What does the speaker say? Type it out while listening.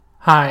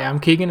Hi, I'm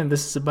Keegan, and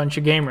this is A Bunch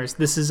of Gamers.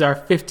 This is our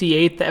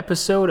 58th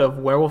episode of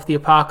Werewolf the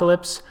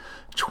Apocalypse,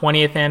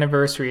 20th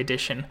Anniversary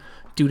Edition.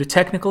 Due to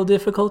technical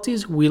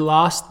difficulties, we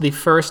lost the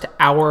first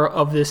hour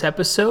of this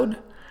episode.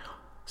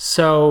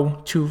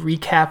 So, to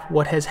recap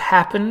what has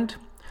happened,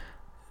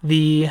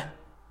 the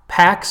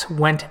packs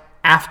went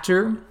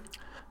after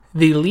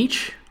the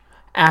leech.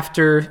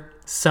 After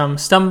some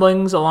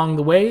stumblings along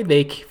the way,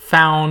 they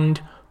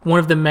found one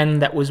of the men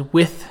that was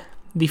with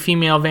the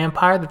female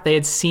vampire that they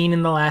had seen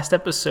in the last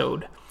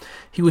episode.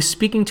 He was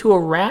speaking to a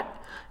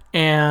rat,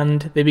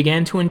 and they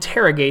began to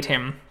interrogate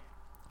him.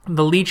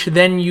 The leech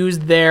then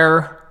used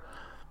their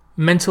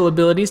mental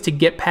abilities to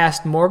get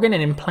past Morgan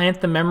and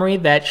implant the memory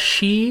that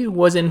she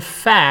was in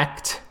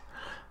fact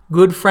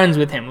good friends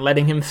with him,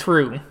 letting him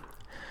through.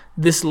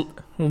 This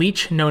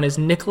leech, known as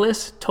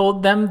Nicholas,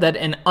 told them that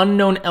an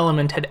unknown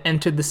element had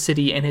entered the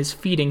city and is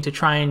feeding to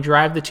try and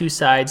drive the two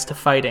sides to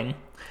fighting.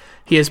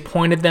 He has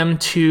pointed them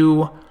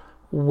to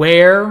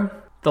where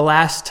the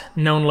last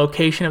known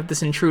location of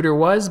this intruder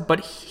was,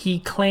 but he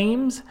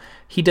claims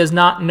he does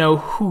not know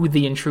who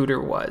the intruder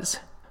was.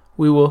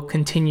 We will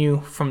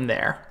continue from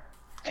there.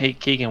 Hey,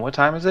 Keegan, what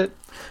time is it?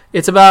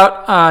 It's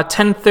about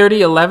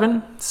 10:30,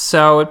 11,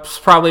 so it's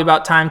probably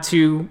about time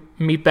to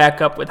meet back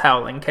up with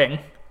Howling King.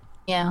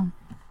 Yeah.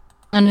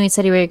 And we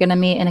said you were going to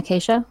meet in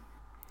Acacia?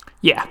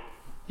 Yeah.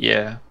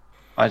 Yeah.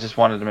 I just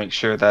wanted to make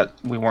sure that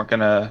we weren't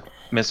going to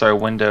miss our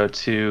window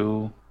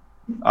to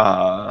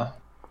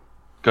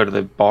go to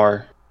the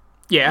bar.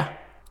 Yeah.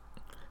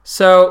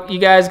 So you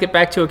guys get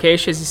back to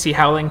Acacia as you see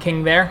Howling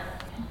King there.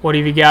 What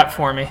have you got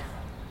for me?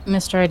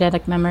 Mr.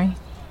 Eidetic Memory?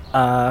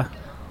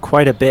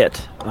 Quite a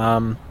bit.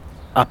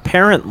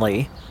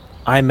 Apparently,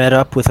 I met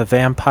up with a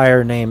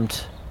vampire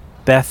named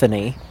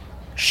Bethany.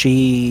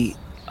 She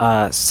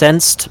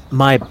sensed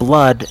my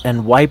blood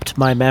and wiped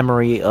my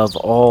memory of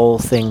all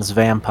things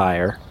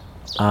vampire.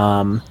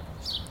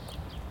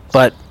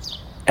 But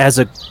as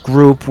a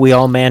group, we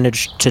all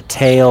managed to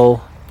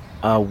tail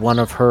one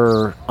of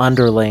her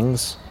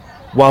underlings.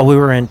 While we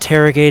were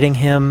interrogating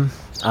him,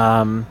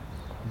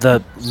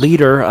 the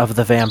leader of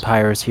the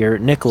vampires here,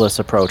 Nicholas,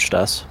 approached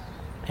us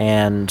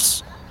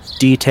and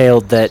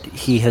detailed that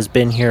he has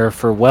been here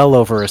for well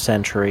over a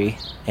century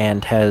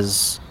and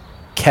has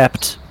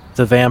kept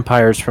the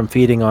vampires from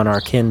feeding on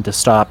our kin to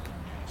stop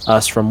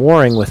us from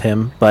warring with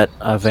him, but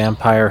a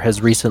vampire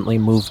has recently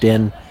moved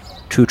in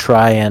to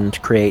try and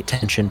create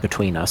tension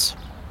between us.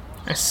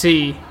 I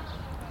see.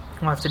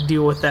 We'll have to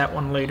deal with that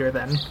one later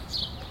then.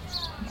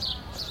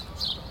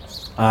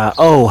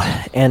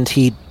 And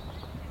he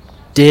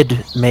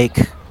did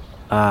make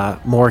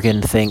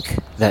Morgan think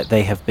that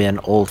they have been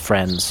old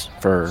friends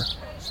for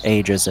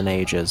ages and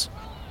ages.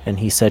 And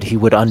he said he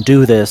would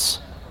undo this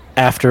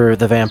after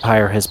the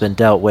vampire has been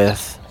dealt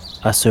with,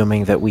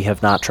 assuming that we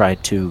have not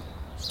tried to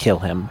kill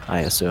him, I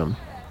assume.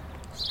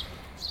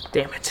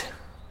 Damn it.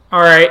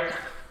 Alright.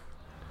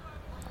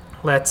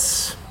 Do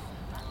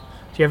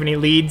you have any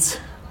leads?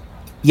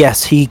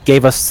 Yes, he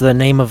gave us the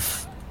name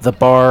of the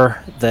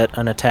bar that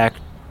an attack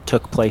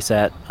took place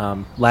at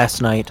last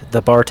night.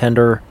 The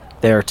bartender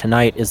there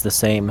tonight is the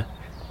same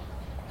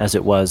as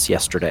it was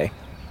yesterday.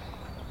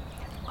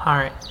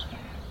 Alright.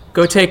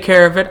 Go take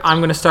care of it. I'm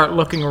going to start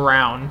looking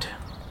around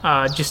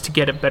just to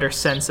get a better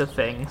sense of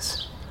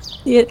things.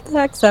 The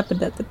attacks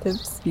happened at the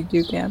tips.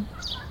 You can.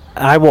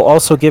 I will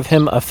also give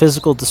him a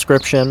physical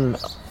description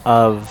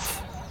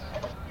of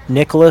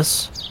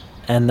Nicholas,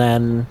 and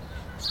then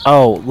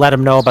let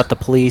him know about the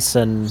police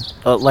and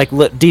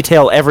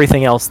detail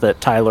everything else that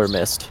Tyler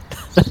missed.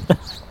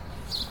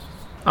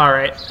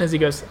 Alright, as he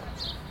goes,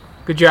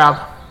 good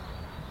job.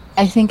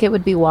 I think it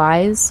would be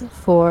wise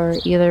for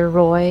either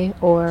Roy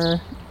or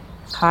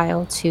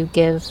Kyle to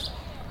give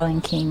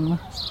Howling King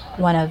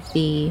one of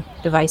the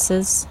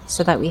devices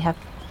so that we have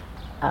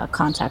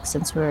contact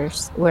since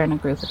we're in a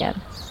group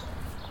again.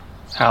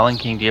 Howling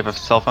King, do you have a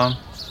cell phone?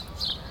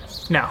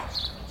 No.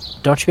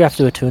 Don't you have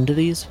to attune to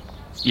these?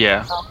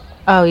 Yeah.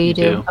 Oh, you You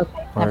do? do.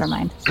 Okay, Or- never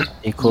mind.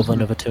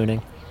 Equivalent of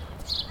attuning.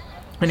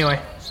 Anyway,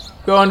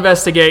 go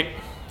investigate.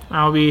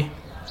 I'll be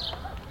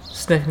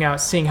sniffing out,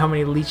 seeing how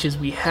many leeches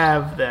we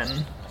have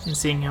then, and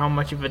seeing how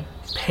much of a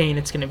pain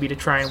it's going to be to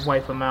try and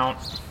wipe them out.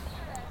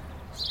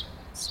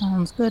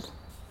 Sounds good.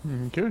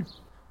 Okay.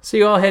 So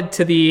you all head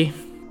to the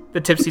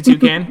Tipsy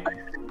Toucan.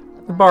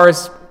 The bar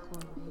is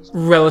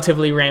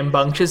relatively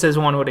rambunctious, as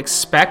one would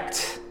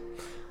expect.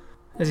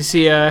 As you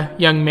see a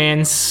young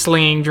man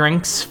slinging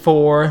drinks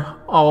for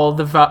all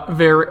the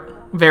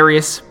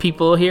various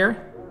people here.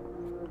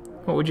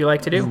 What would you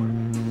like to do?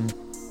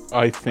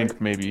 I think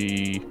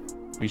maybe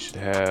we should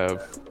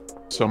have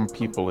some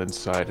people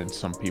inside and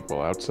some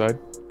people outside.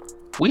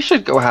 We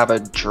should go have a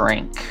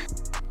drink.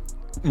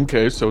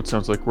 Okay, so it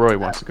sounds like Roy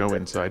wants to go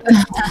inside.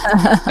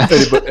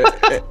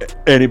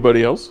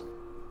 Anybody else?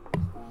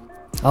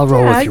 I'll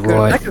roll with you,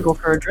 Roy. I could go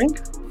for a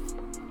drink.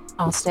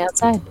 I'll stay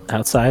outside.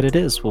 Outside it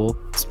is. We'll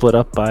split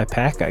up by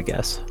pack, I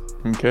guess.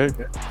 Okay.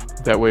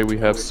 That way we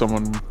have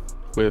someone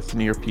with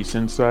an earpiece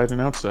inside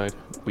and outside.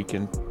 We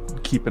can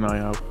keep an eye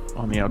out.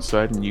 on the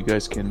outside, and you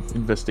guys can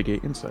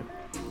investigate inside.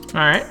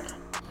 All right.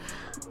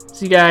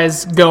 So you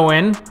guys go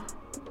in.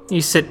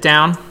 You sit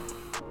down.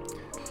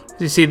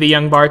 You see the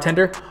young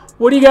bartender.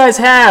 What do you guys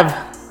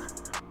have?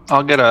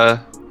 I'll get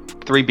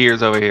 3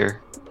 beers over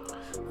here.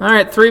 All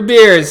right, 3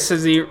 beers,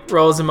 as he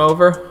rolls them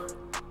over.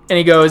 And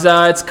he goes,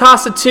 it's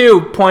cost of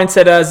 2, points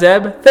at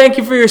Zeb. Thank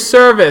you for your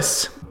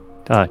service.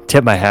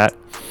 Tip my hat.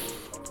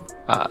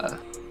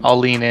 I'll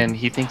lean in.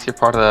 He thinks you're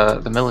part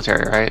of the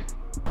military, right?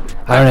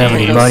 I don't have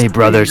any money,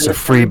 brother, so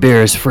free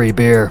beer is free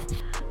beer.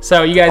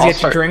 So you guys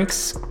get your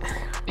drinks.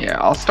 Yeah,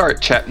 I'll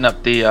start chatting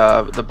up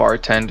the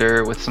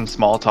bartender with some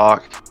small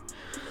talk.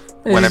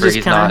 Whenever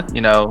he's not,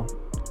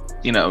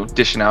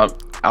 dishing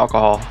out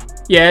alcohol.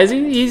 Yeah,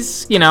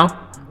 he's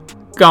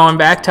going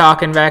back,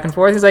 talking back and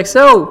forth. He's like,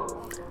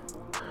 so,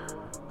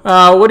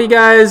 what do you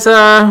guys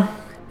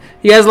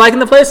liking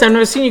the place? I've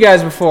never seen you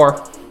guys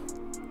before.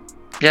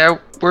 Yeah,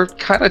 we're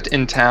kind of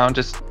in town,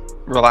 just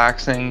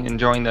relaxing,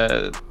 enjoying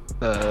the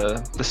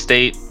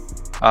state.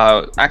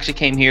 Actually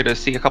came here to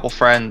see a couple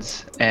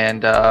friends,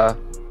 and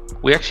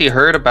we actually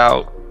heard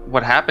about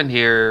what happened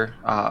here.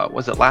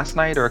 Was it last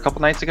night or a couple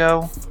nights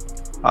ago?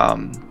 I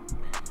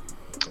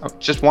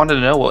just wanted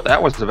to know what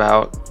that was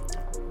about.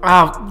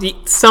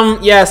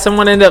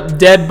 Someone ended up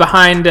dead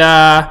behind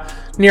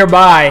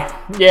nearby.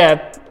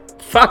 Yeah,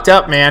 fucked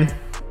up, man.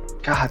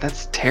 God,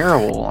 that's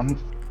terrible. I'm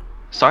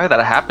sorry that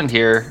it happened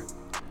here.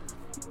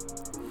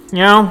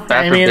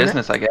 Bad for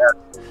business, I guess.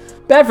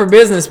 Bad for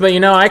business, but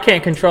I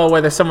can't control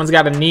whether someone's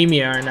got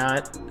anemia or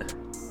not.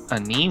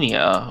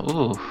 Anemia?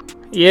 Ooh.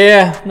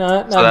 Yeah,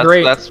 not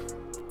great.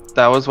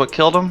 That was what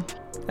killed him?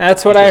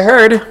 That's what I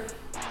heard.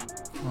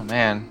 Oh,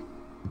 man.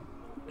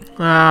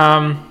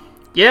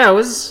 Yeah, it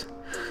was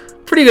a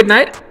pretty good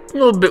night. A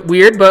little bit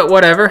weird, but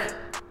whatever.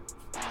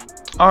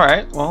 All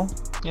right, well,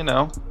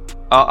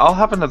 I'll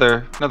have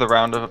another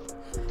round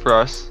for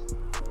us.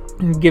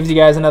 Gives you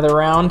guys another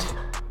round.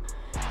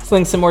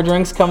 Slings some more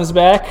drinks, comes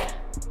back.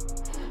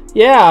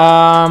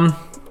 Yeah,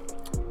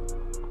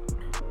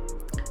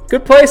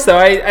 good place though.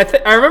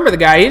 I remember the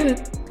guy. He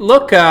didn't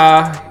look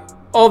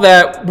all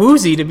that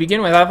woozy to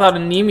begin with. I thought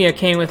anemia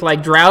came with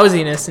like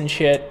drowsiness and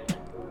shit.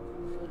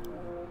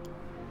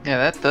 Yeah,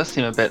 that does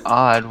seem a bit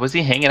odd. Was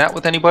he hanging out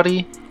with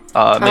anybody? Maybe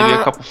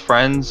a couple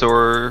friends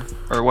or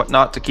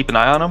whatnot to keep an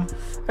eye on him?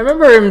 I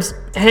remember him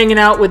hanging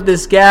out with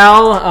this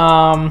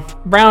gal,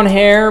 brown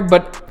hair,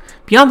 but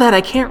beyond that,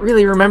 I can't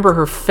really remember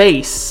her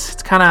face.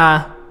 It's kind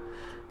of,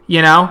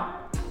 I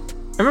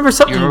remember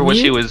something. You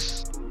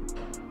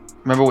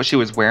remember what she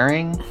was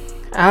wearing?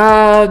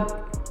 Kind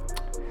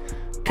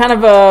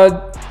of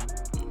a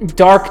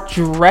dark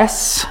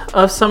dress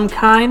of some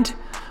kind.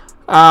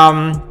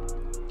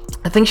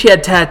 I think she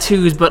had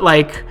tattoos, but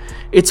like,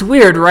 it's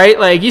weird, right?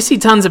 Like, you see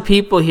tons of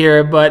people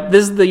here, but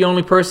this is the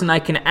only person I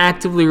can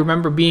actively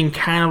remember being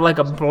kind of like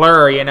a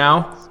blur,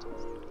 Yeah,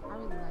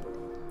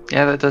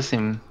 that does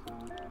seem...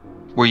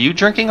 Were you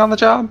drinking on the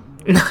job?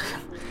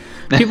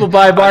 People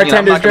buy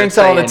bartenders drinks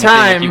all the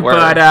time,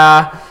 but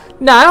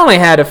no, I only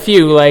had a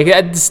few. Like,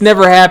 it's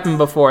never happened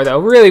before, though.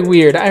 Really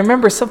weird. I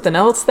remember something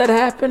else that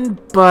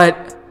happened,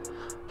 but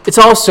it's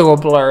also a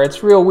blur.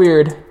 It's real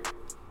weird.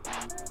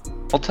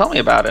 Well, tell me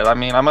about it. I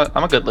mean, I'm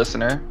a good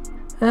listener.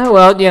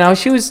 Well,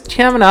 she was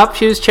coming up.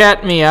 She was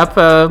chatting me up,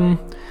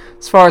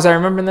 as far as I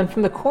remember. And then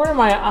from the corner of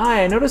my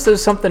eye, I noticed there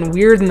was something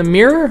weird in the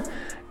mirror.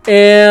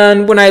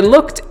 And when I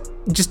looked,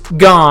 just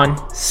gone.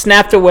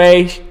 Snapped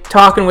away,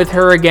 talking with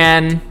her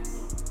again.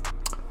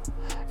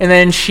 And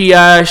then she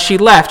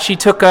left. She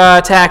took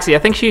a taxi. I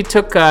think she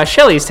took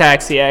Shelly's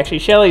taxi, actually.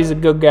 Shelly's a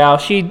good gal.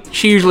 She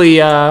usually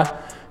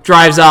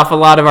drives off a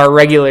lot of our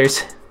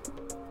regulars.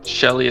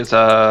 Shelly is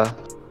a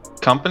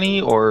company,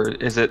 or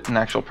is it an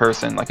actual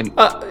person, like an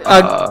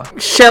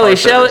Shelly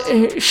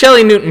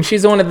Newton?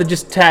 She's the one of the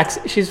just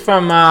taxi. She's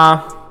from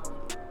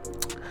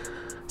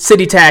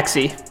City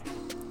Taxi.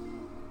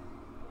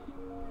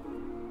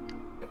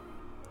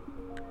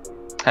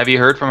 Have you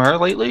heard from her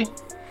lately?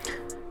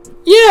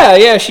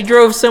 Yeah, she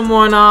drove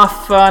someone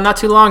off not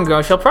too long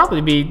ago. She'll probably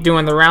be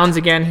doing the rounds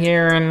again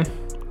here in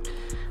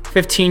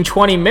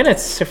 15-20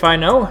 minutes if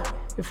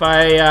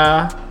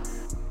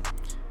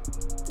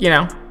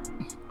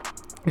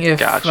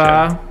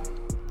Gotcha.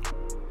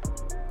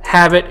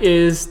 Habit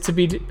is to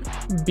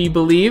be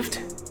believed.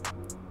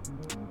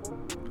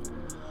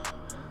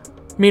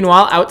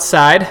 Meanwhile,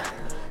 outside,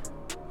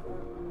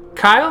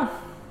 Kyle,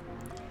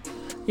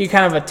 you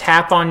kind of a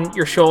tap on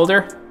your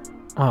shoulder.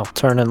 I'll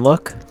turn and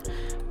look.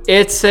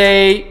 It's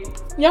a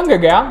younger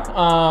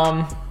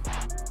gal,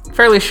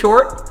 fairly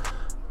short.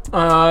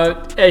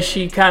 As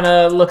she kind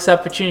of looks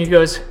up at you and she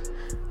goes,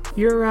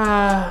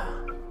 "You're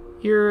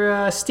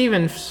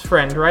Steven's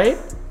friend, right?"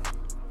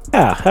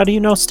 Yeah, how do you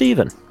know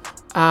Steven?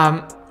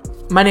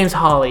 My name's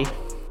Holly.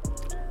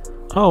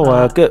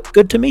 Oh,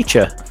 good to meet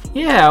you.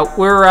 Yeah,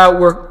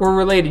 we're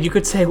related. You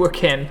could say we're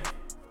kin.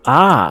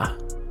 Ah,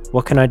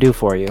 what can I do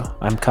for you?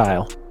 I'm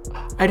Kyle.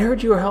 I'd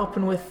heard you were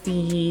helping with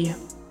the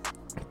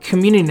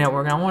community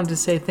network. I wanted to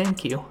say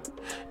thank you.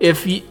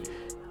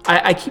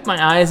 I keep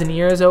my eyes and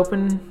ears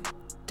open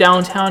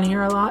downtown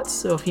here a lot,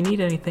 so if you need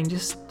anything,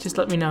 just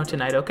let me know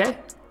tonight, okay?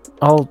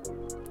 Oh,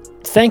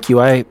 thank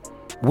you.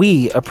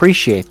 We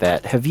appreciate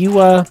that. Do you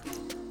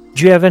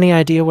have any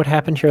idea what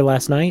happened here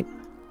last night?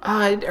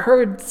 I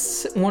heard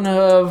one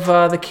of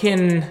the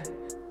kin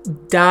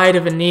died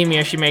of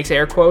anemia, she makes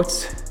air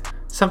quotes.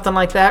 Something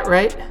like that,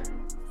 right?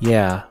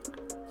 Yeah.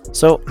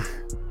 So,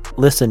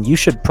 listen, you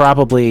should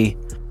probably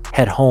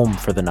head home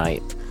for the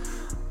night.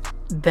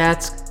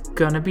 That's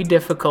gonna be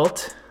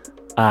difficult.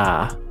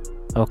 Ah,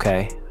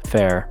 okay,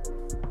 fair.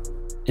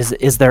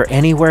 Is there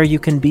anywhere you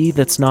can be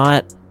that's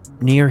not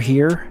near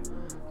here?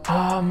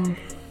 I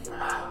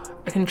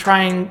can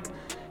try and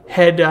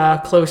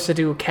head closer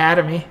to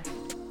Academy.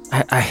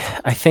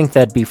 I think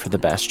that'd be for the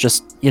best.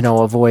 Just,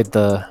 avoid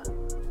the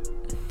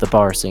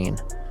bar scene.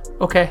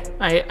 Okay,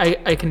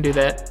 I can do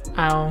that.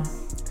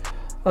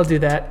 I'll do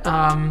that.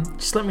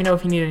 Just let me know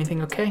if you need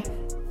anything, okay?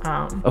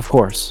 Of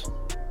course.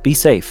 Be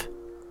safe.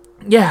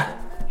 Yeah.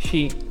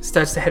 She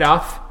starts to head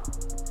off.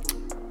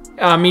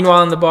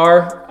 Meanwhile, in the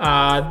bar,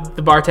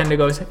 the bartender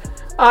goes,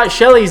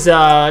 Shelly's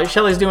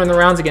doing the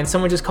rounds again.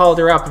 Someone just called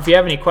her up. If you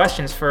have any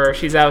questions for her,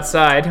 she's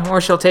outside,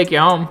 or she'll take you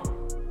home.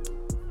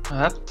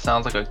 That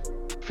sounds like a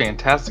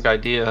fantastic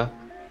idea.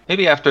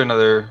 Maybe after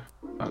another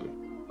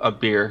a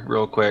beer,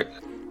 real quick.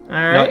 All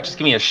right. No, just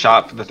give me a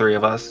shot for the three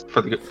of us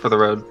for the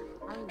road.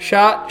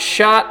 Shot.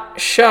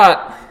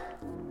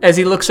 As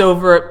he looks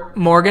over at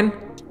Morgan.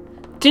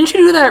 Didn't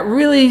you do that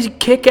really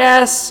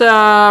kick-ass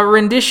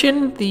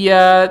rendition at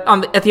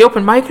the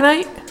open mic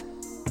night?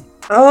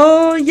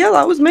 Oh, yeah,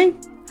 that was me.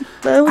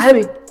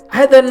 I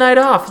had that night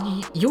off.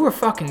 You were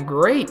fucking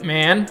great,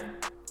 man.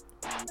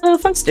 Oh,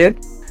 thanks, dude.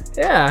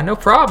 Yeah, no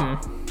problem.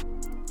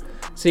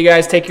 So you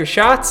guys take your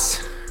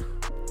shots.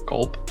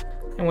 Gulp.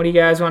 And what do you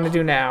guys want to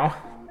do now?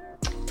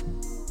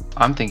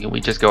 I'm thinking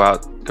we just go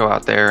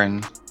out there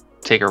and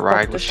take a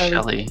ride with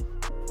Shelly.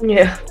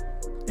 Yeah.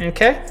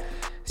 Okay.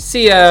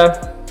 See,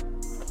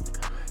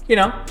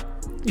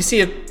 you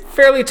see a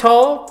fairly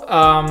tall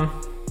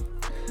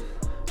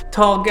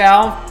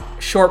gal,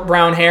 short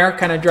brown hair,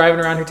 kind of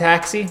driving around her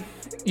taxi.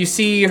 You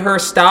see her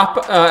stop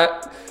a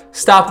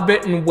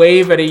bit and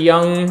wave at a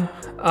young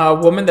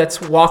woman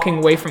that's walking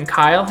away from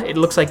Kyle. It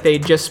looks like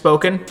they'd just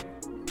spoken.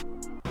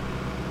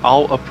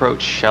 I'll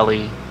approach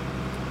Shelly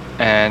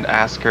and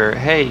ask her,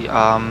 hey,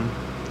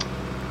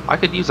 I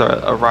could use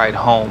a ride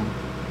home,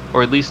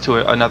 or at least to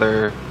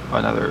another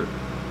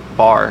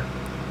bar.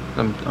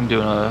 I'm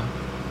doing a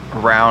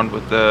round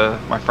with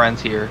my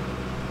friends here.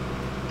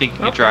 Think you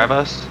could drive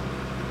us?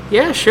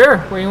 Yeah, sure.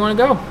 Where you want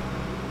to go?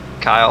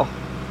 Kyle,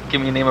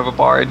 give me a name of a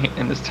bar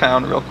in this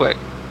town real quick.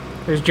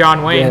 There's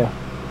John Wayne. Yeah.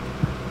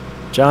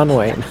 John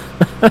Wayne.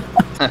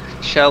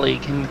 Shelly,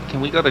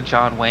 can we go to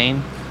John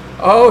Wayne?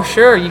 Oh,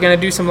 sure. You gonna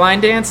do some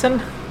line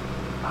dancing?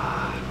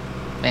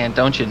 Man,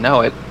 don't you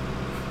know it?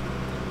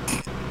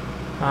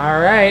 All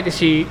right.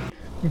 She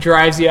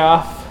drives you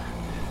off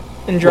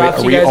and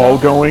drops Wait, you guys are we all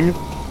off. going?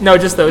 No,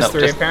 just those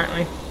three,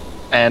 apparently.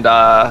 And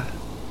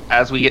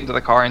as we get into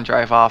the car and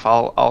drive off,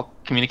 I'll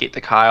communicate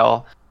to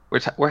Kyle.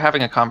 We're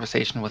having a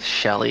conversation with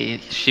Shelly.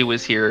 She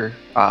was here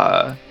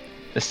the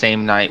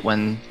same night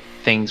when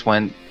things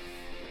went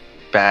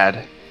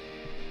bad.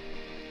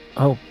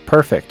 Oh,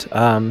 perfect.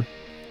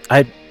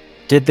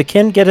 Did the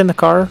kin get in the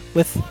car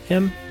with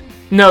him?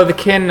 No, the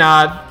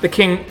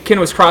kin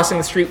was crossing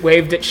the street,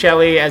 waved at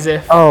Shelly as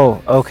if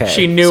okay.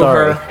 she knew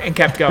Sorry. her and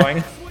kept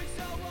going.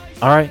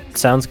 All right,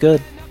 sounds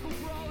good.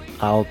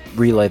 I'll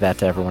relay that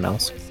to everyone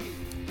else.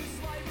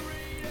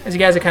 As you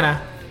guys are kind of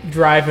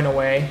driving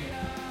away,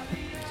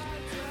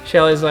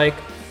 Shelly's like,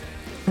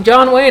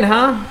 John Wayne,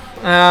 huh?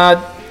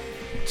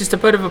 Just a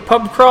bit of a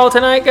pub crawl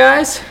tonight,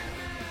 guys?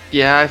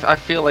 Yeah, I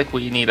feel like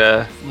we need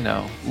to,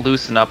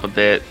 loosen up a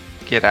bit,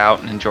 get out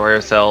and enjoy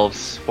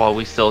ourselves while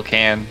we still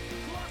can.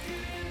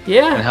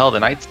 Yeah. And hell, the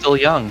night's still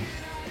young.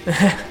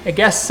 I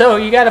guess so.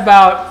 You got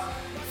about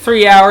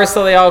 3 hours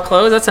till they all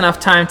close. That's enough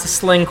time to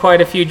sling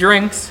quite a few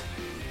drinks.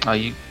 Are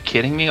you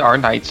kidding me? Our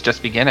night's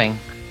just beginning.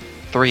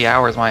 3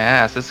 hours, my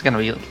ass. This is gonna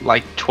be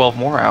like 12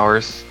 more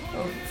hours.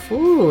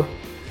 Ooh.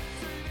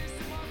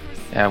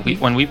 Yeah,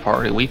 when we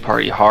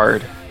party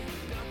hard.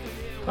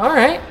 All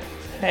right.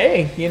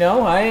 Hey,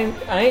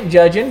 I ain't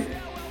judging.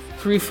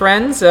 3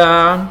 friends,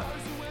 or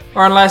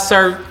unless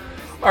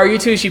are you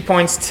two? She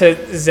points to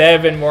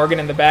Zeb and Morgan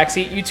in the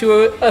backseat. You two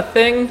a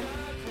thing?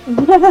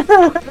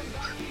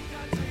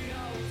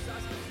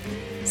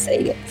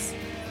 Say yes.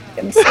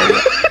 Gonna say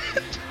yes.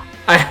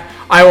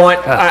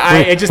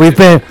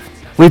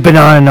 We've been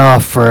on and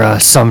off for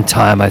some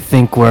time. I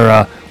think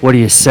we're. What do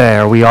you say?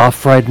 Are we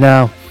off right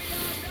now?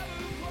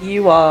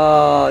 You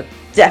are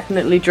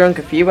definitely drunk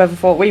if you ever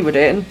thought we were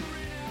dating.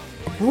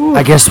 Ooh.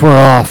 I guess we're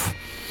off.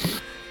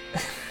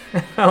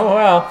 Oh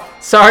well.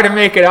 Sorry to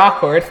make it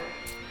awkward.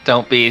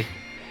 Don't be.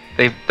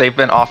 They've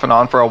been off and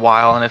on for a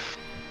while, and if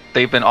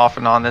they've been off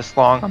and on this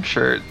long, I'm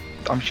sure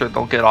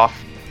they'll get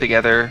off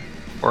together,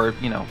 or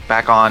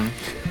back on.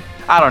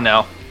 I don't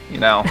know.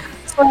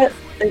 But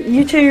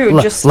you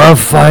two just love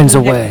finds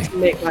a way to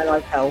make my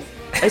life hell.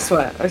 I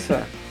swear.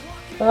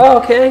 Oh,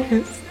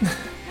 okay.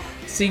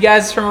 So you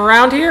guys from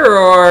around here,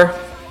 or?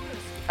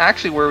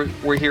 Actually,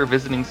 we're here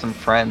visiting some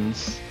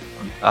friends.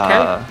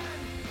 Okay.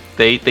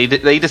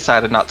 They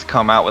decided not to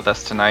come out with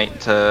us tonight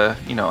to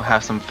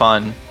have some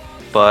fun,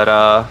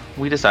 but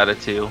we decided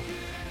to.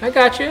 I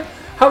got you.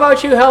 How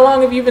about you? How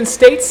long have you been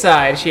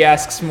stateside? She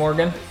asks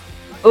Morgan.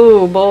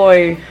 Oh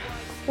boy,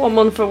 what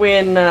month are we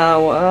in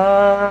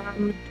now?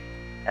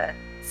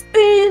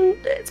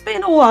 It's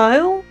been a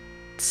while.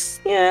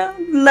 Yeah,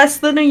 less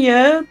than a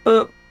year,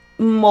 but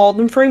more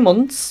than 3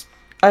 months.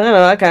 I don't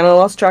know. I kind of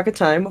lost track of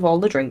time with all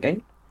the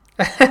drinking.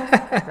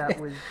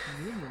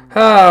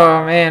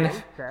 Oh man,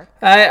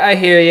 I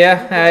hear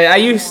ya. I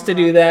used to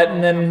do that,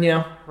 and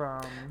then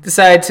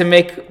decided to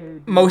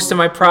make most of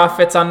my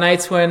profits on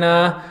nights when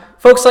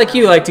folks like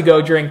you like to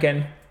go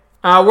drinking.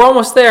 We're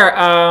almost there.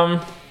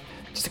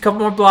 Just a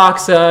couple more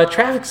blocks.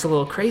 Traffic's a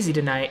little crazy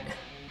tonight.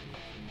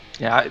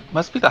 Yeah, it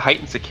must be the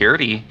heightened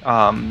security.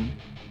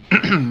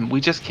 We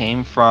just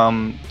came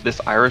from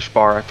this Irish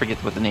bar. I forget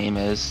what the name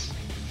is,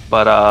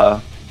 but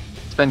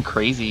it's been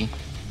crazy,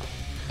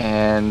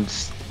 and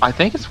I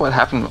think it's what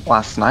happened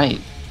last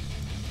night.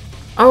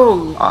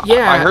 Oh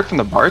yeah. I heard from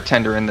the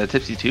bartender in the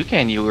Tipsy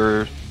Toucan you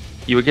were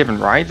given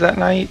rides that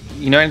night.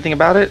 You know anything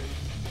about it?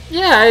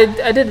 Yeah,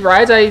 I did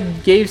rides. I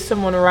gave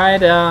someone a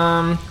ride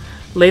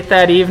late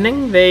that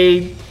evening.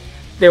 They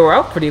were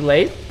out pretty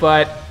late,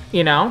 but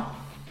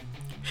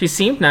she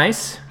seemed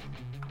nice.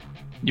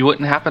 You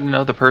wouldn't happen to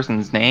know the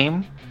person's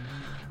name?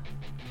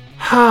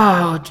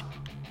 Oh,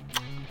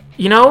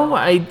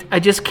 I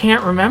just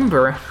can't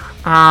remember.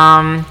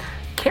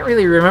 Can't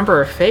really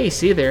remember her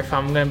face either, if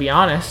I'm gonna be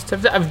honest.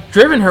 I've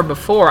driven her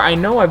before. I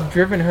know I've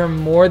driven her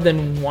more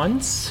than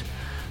once,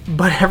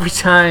 but every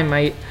time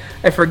I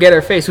forget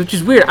her face, which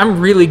is weird. I'm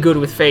really good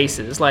with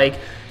faces. Like,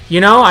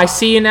 I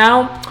see you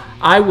now.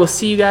 I will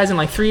see you guys in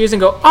like 3 years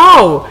and go,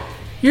 oh,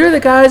 you're the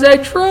guys I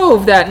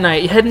drove that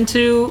night heading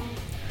to,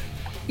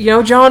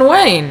 John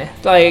Wayne.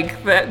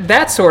 Like,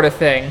 that sort of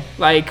thing.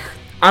 Like,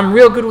 I'm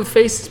real good with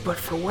faces, but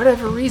for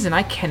whatever reason,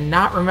 I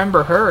cannot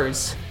remember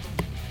hers.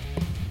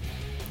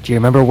 Do you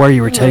remember where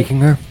you were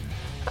taking her?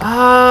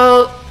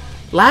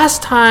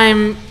 Last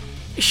time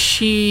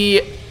she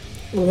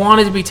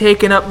wanted to be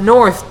taken up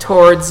north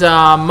towards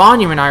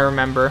Monument, I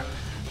remember.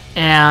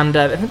 And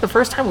I think the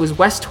first time it was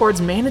west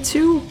towards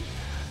Manitou.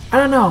 I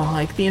don't know,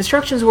 like the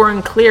instructions were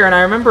unclear, and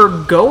I remember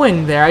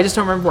going there. I just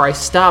don't remember where I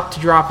stopped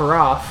to drop her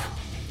off.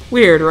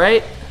 Weird,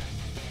 right?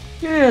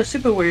 Yeah,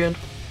 super weird.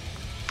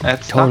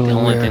 That's Totally not the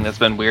only weird. thing that's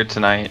been weird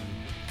tonight.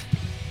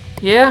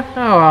 Yeah.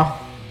 Oh well.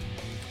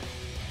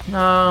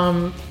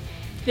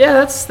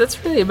 Yeah,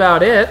 that's really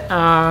about it.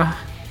 I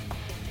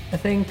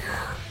think.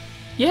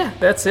 Yeah,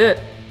 that's it.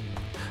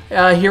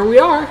 Here we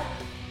are.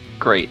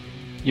 Great.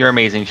 You're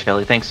amazing,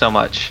 Shelly. Thanks so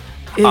much.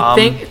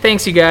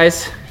 Thanks, you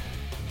guys.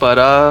 But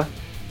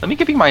let me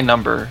give you my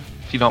number,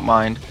 if you don't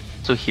mind.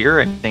 So hear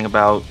anything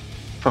about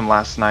from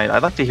last night.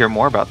 I'd like to hear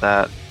more about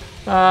that.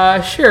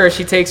 Sure.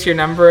 She takes your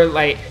number,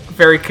 like,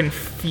 very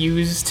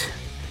confused,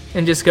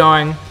 and just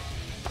going,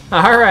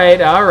 all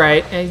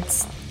right.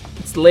 It's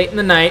late in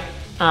the night.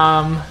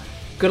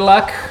 Good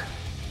luck.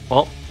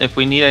 Well, if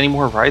we need any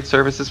more ride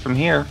services from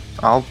here,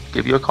 I'll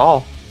give you a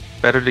call.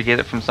 Better to get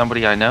it from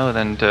somebody I know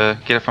than to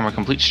get it from a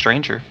complete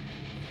stranger.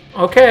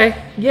 Okay.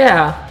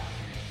 Yeah.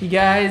 You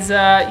guys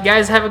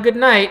have a good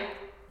night.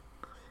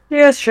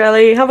 Yes,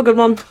 Shelley, have a good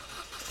one.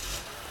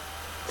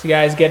 So you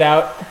guys get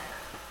out,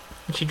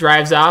 and she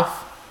drives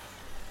off.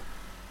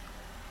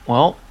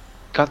 Well,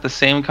 got the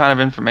same kind of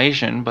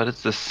information, but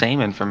it's the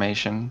same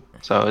information.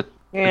 So at least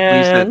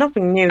Yeah, it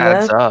nothing new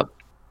adds there. up.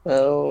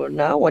 So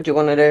now what do you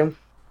want to do?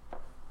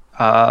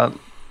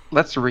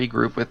 Let's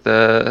regroup with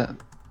the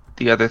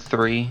other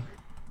three.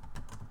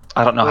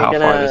 I don't know We're how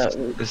gonna- far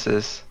this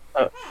is.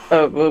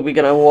 Are we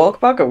gonna walk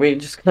back, or are we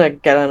just gonna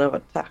get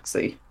another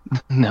taxi?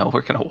 No,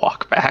 we're gonna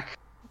walk back.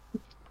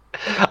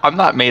 I'm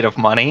not made of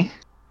money.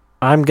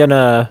 I'm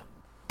gonna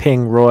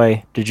ping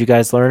Roy. Did you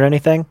guys learn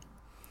anything?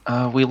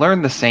 We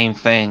learned the same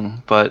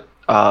thing, but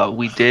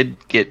we did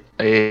get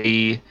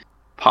a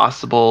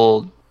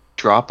possible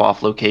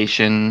drop-off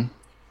location,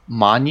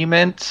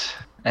 Monument,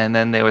 and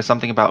then there was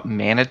something about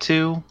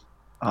Manitou.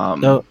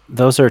 No,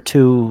 those are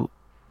two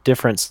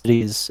different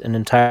cities in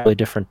entirely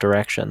different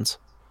directions.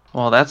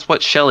 Well, that's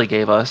what Shelly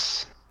gave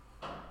us.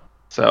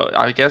 So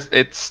I guess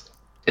it's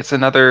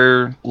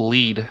another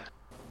lead.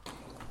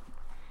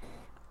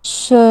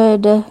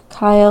 Should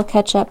Kyle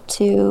catch up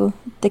to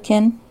the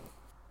kin?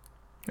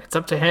 It's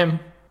up to him.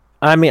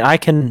 I mean, I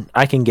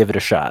can give it a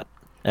shot,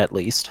 at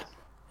least.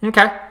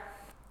 Okay.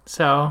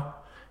 So,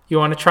 you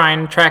want to try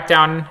and track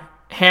down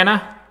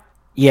Hannah?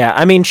 Yeah,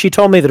 I mean, she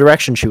told me the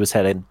direction she was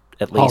headed,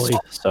 at least. Holly.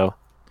 So,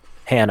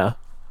 Hannah.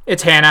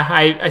 It's Hannah.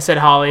 I said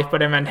Holly,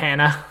 but I meant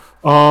Hannah.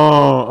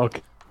 Oh,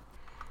 okay.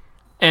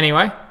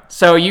 Anyway,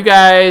 so you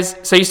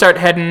start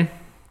heading.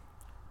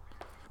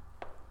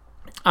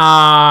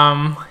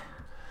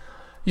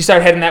 You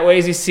start heading that way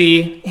as you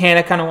see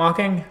Hannah kind of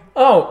walking.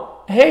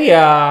 Oh, hey.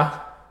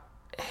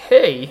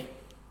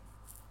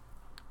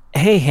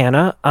 Hey,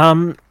 Hannah.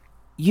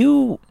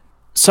 You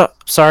So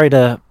sorry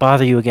to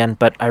bother you again,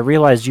 but I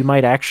realized you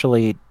might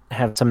actually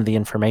have some of the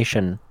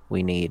information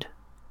we need.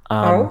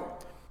 Oh?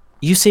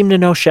 You seem to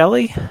know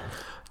Shelley?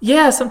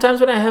 Yeah, sometimes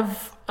when I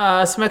have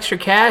some extra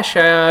cash,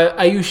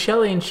 I use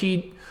Shelly, and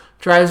she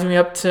drives me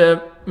up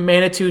to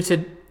Manitou to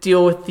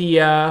deal with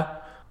the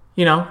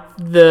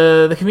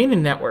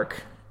community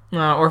network.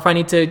 Or if I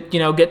need to,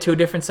 get to a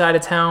different side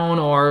of town,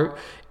 or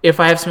if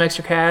I have some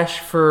extra cash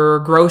for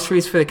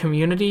groceries for the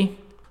community,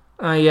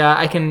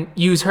 I can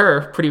use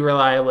her pretty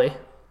reliably.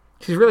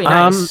 She's really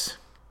nice.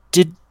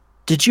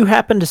 Did you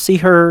happen to see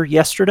her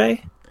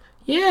yesterday?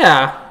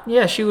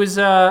 Yeah, she was.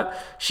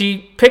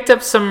 She picked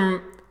up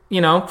some,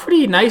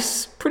 pretty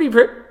nice, pretty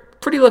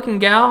looking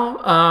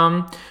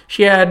gal.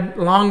 She had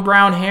long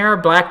brown hair,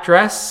 black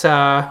dress.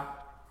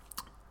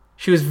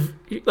 She was,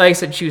 like I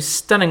said, she was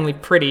stunningly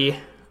pretty.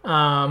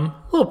 A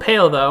little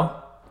pale though,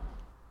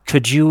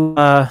 Could you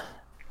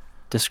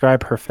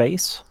describe her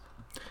face?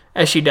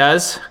 as she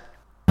does.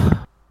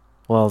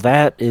 Well,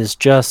 that is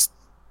just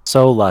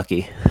so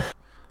lucky.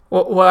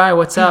 Why?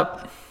 What's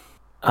up?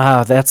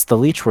 That's the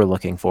leech we're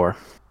looking for.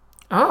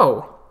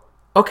 Oh,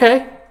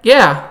 okay,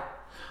 yeah.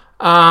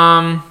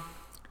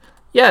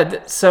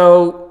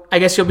 So I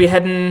guess you'll be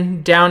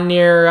heading down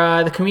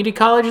near the community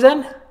college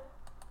then.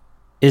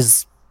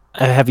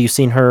 Have you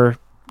seen her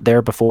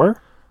there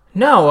before?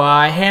 No,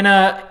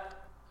 Hannah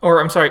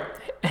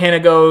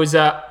goes,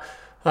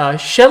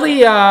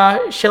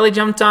 Shelly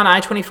jumped on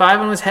I-25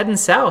 and was heading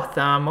south.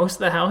 Most of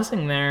the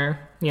housing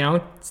there,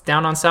 it's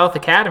down on South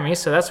Academy,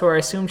 so that's where I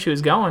assumed she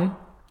was going.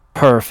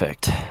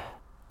 Perfect.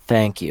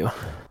 Thank you.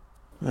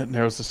 That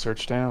narrows the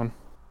search down.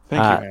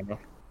 Thank you, Hannah.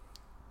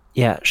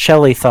 Yeah,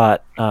 Shelley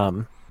thought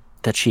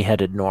that she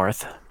headed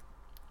north.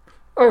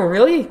 Oh,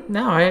 really?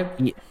 No,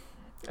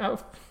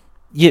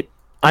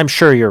 I'm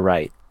sure you're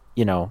right.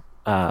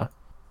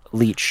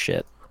 Leech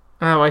shit.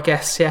 I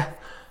guess, yeah.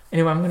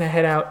 Anyway, I'm going to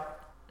head out.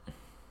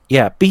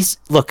 Yeah, be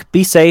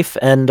safe,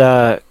 and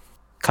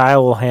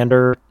Kyle will hand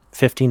her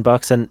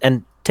 $15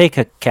 and take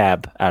a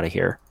cab out of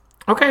here.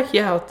 Okay,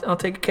 yeah, I'll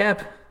take a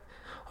cab.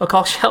 I'll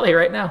call Shelly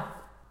right now.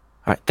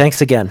 All right,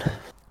 thanks again.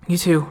 You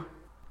too.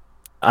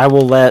 I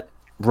will let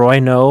Roy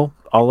know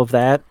all of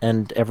that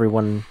and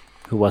everyone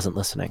who wasn't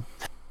listening.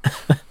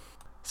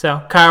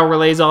 So Kyle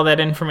relays all that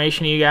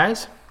information to you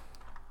guys.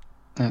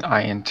 And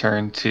I in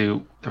turn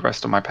to the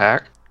rest of my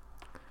pack.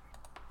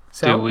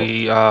 So Do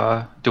we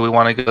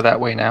want to go that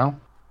way now?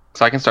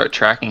 So I can start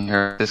tracking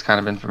her with this kind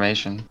of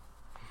information.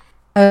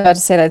 I was about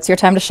to say that it's your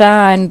time to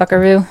shine,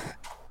 Buckaroo.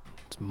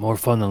 It's more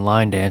fun than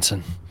line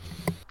dancing.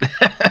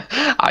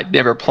 I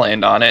never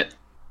planned on it.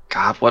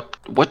 God,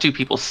 what do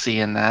people see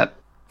in that?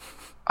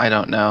 I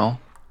don't know.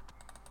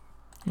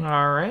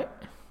 All right.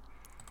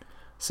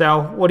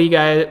 So what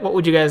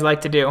would you guys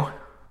like to do?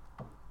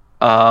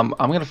 I'm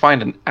gonna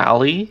find an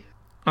alley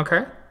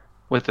Okay.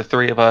 with the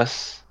three of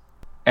us,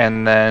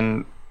 and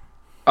then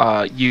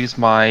use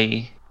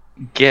my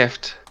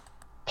gift,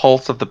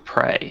 Pulse of the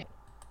Prey.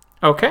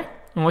 Okay.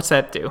 And what's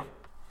that do?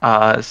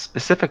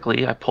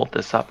 Specifically, I pulled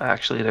this up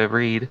actually to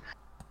read.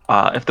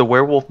 If the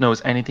werewolf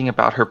knows anything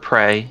about her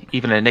prey,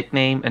 even a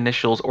nickname,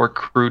 initials, or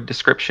crude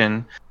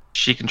description,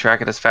 she can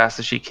track it as fast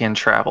as she can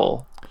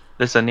travel.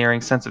 This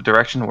unerring sense of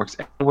direction works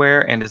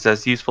anywhere and is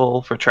as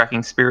useful for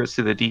tracking spirits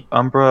through the deep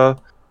umbra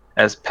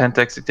as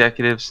Pentex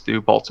executives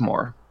through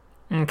Baltimore.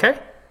 Okay.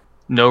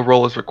 No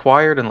roll is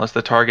required unless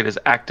the target is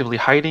actively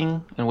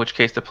hiding, in which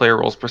case the player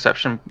rolls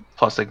perception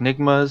plus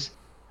enigmas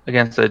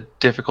against the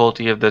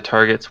difficulty of the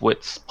target's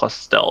wits plus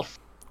stealth.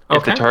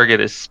 If the Okay. target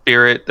is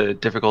spirit, the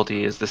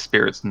difficulty is the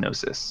spirit's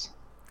gnosis.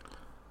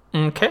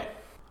 Okay.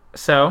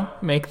 So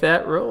make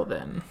that roll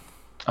then.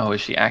 Oh,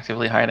 is she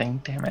actively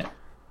hiding? Damn it.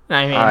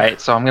 I mean, All right,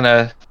 so I'm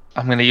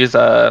gonna use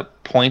a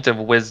point of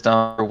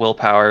wisdom or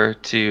willpower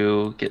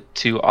to get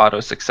 2 auto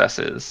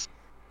successes.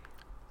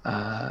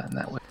 And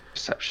that way,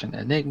 perception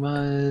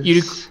enigmas.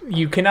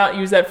 you cannot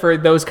use that for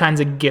those kinds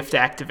of gift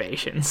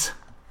activations.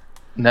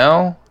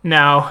 No.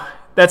 No,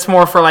 that's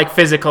more for like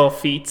physical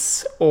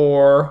feats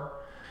or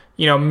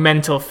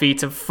mental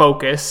feats of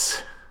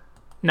focus,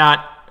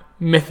 not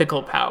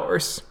mythical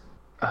powers.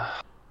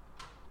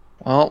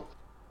 Well,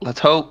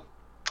 let's hope.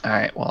 All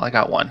right. Well, I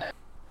got 1.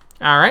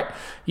 All right,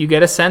 you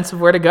get a sense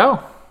of where to go.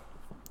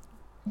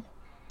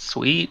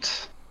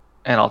 Sweet.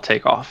 And I'll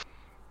take off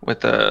with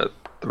the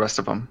rest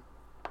of them.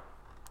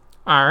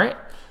 All right,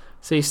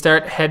 so you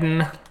start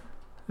heading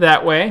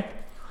that way.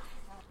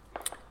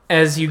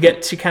 As you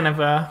get to kind of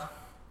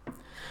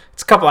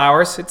it's a couple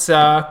hours. It's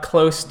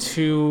close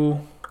to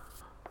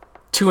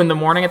 2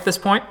 a.m. at this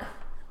point.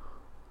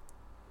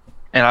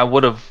 And I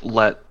would have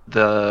let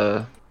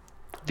I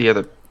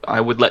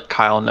would let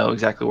Kyle know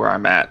exactly where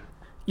I'm at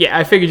Yeah,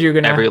 I figured you were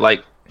gonna every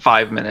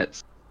 5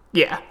 minutes.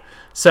 Yeah,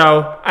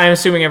 so I'm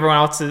assuming everyone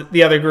else,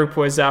 the other group,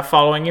 was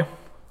following you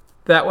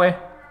that way.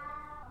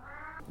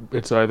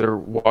 It's either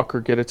walk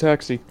or get a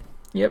taxi.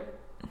 Yep.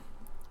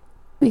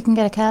 We can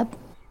get a cab.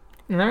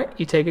 All right,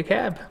 you take a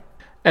cab.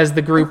 As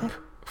the group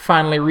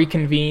finally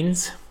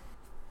reconvenes.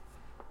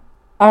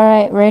 All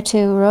right, where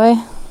to, Roy?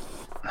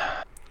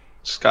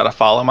 Just gotta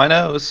follow my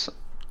nose.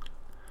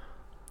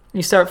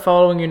 You start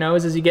following your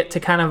nose as you get to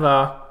kind of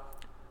a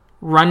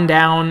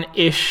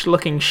rundown-ish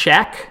looking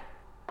shack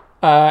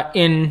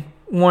in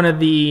one of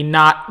the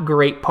not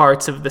great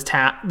parts of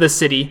the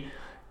city.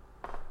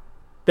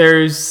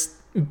 There's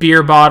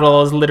beer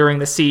bottles littering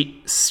the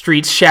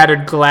streets,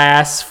 shattered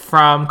glass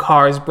from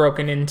cars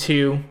broken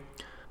into,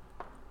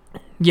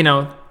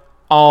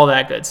 all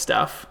that good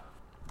stuff.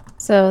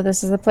 So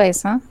this is the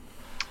place, huh?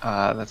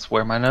 That's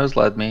where my nose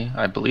led me.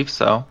 I believe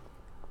so.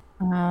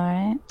 All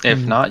right.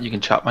 If not, you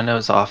can chop my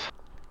nose off.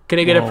 Can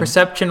I get a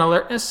perception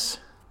alertness?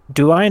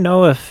 Do I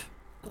know if,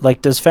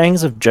 does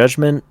Fangs of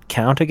Judgment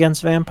count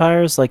against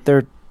vampires?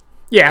 They're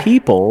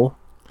people.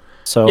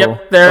 So,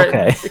 yep, they're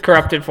okay.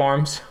 corrupted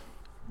forms.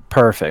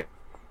 Perfect.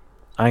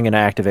 I'm going to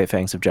activate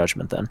Fangs of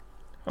Judgment then.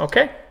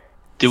 Okay.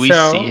 Do we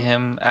see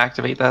him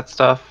activate that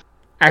stuff?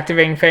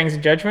 Activating Fangs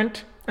of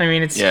Judgment? I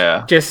mean, it's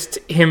Yeah. just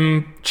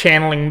him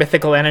channeling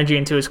mythical energy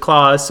into his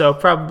claws, so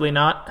probably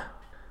not.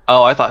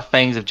 Oh, I thought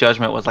Fangs of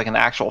Judgment was like an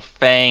actual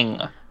fang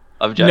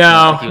of judgment.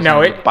 No, like he was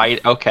no, gonna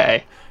bite.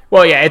 Okay.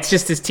 Well, yeah, it's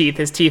just his teeth.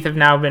 His teeth have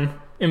now been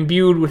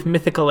imbued with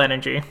mythical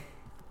energy.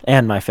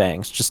 And my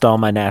fangs. Just all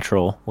my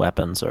natural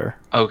weapons are...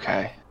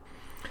 Okay.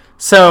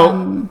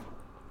 So...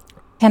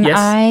 Can yes?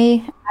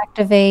 I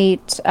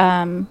activate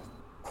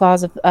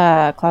Claws of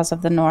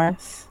the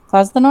North?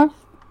 Claws of the North?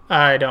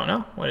 I don't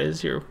know. What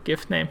is your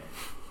gift name?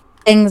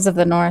 Things of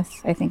the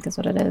North, I think is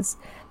what it is.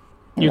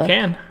 You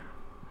can.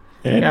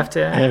 And, You have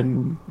to...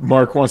 and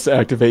Mark wants to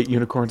activate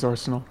Unicorn's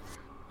Arsenal.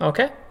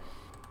 Okay.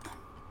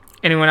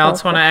 Anyone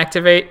else want to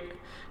activate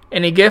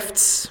any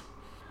gifts?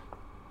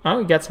 Oh,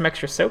 you got some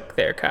extra soak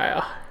there,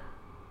 Kyle.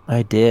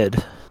 I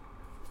did.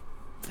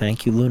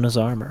 Thank you, Luna's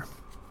armor.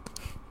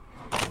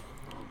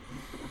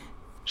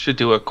 Should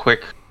do a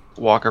quick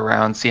walk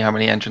around, see how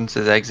many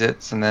entrances,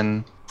 exits, and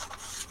then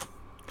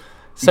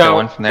So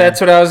going from there.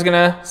 that's what I was going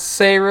to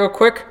say real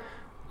quick.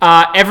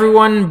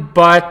 Everyone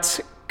but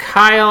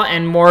Kyle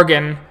and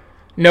Morgan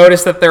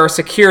noticed that there are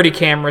security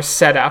cameras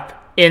set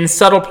up in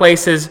subtle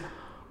places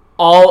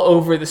all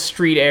over the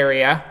street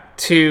area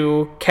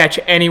to catch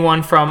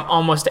anyone from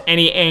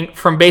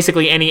from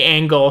basically any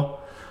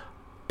angle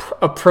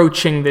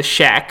approaching the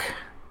shack.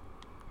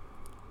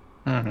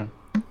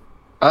 Mm-hmm.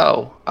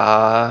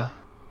 Oh,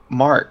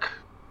 Mark,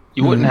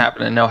 you wouldn't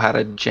happen to know how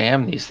to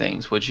jam these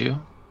things, would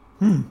you?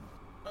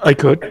 I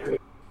could.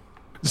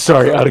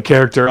 Sorry, out of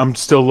character. I'm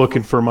still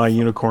looking for my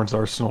Unicorn's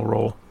Arsenal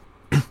roll.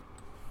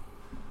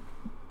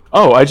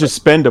 Oh, I just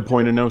spend a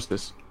point of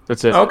Gnosis.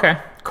 That's it. Okay,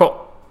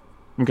 cool.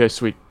 Okay,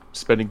 sweet.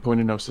 Spending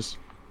point of Gnosis.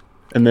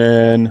 And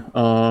then,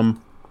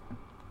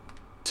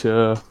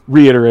 to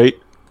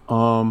reiterate,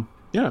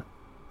 yeah,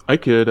 I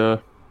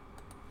could,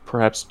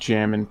 perhaps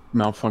jam and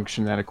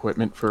malfunction that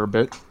equipment for a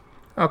bit.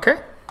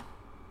 Okay.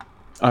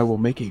 I will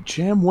make a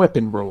jam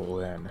weapon roll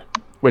then.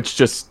 Which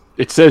just,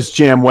 it says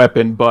jam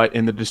weapon, but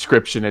in the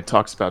description it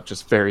talks about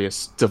just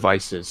various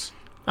devices.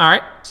 All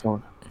right.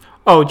 So,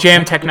 Oh,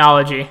 jam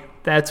technology.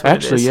 That's what it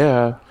is. actually,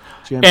 yeah.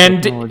 Jam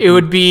And technology. it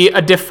would be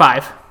a diff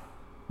 5.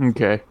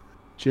 Okay.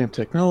 Jam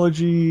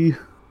technology.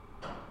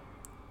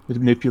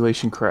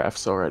 Manipulation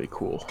crafts. Alrighty,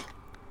 cool.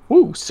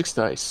 Woo, 6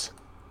 dice.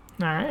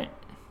 All right.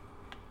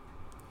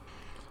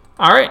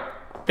 All right.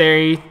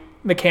 The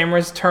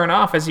cameras turn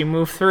off as you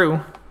move through.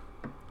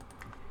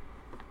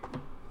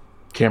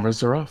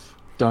 Cameras are off.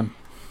 Done.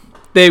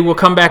 They will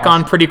come back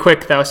on pretty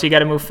quick though, so you got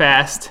to move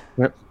fast.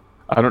 Yep.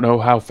 I don't know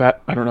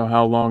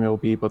how long it'll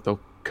be, but they'll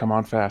come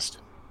on fast.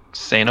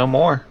 Say no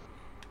more.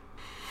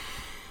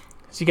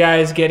 As you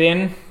guys get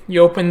in,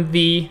 you open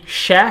the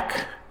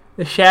shack.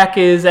 The shack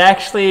is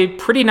actually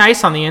pretty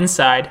nice on the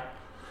inside.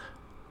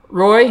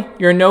 Roy,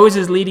 your nose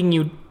is leading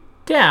you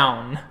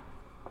down.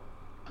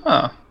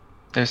 Huh.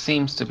 There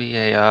seems to be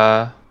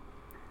a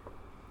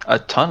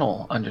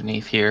tunnel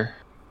underneath here.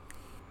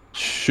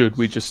 Should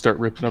we just start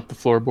ripping up the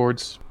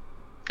floorboards?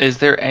 Is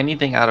there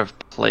anything out of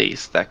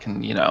place that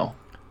can,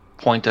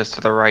 point us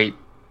to the right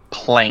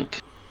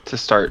plank to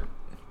start,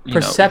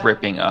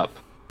 ripping up?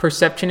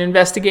 Perception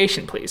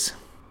investigation, please.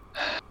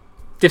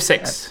 Div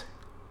 6.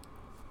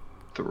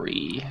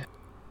 3.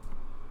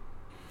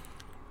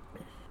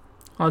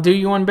 I'll do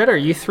you one better.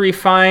 You 3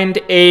 find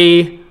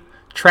a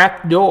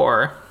trap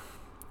door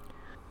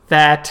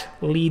that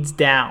leads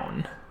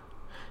down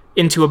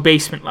into a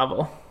basement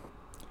level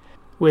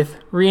with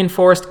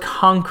reinforced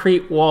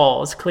concrete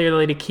walls,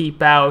 clearly to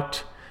keep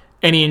out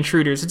any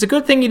intruders. It's a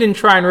good thing you didn't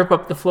try and rip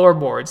up the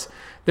floorboards.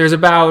 There's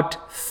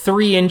about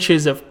 3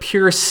 inches of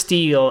pure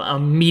steel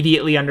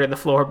immediately under the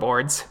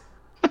floorboards.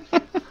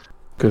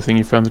 Good thing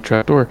you found the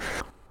trapdoor.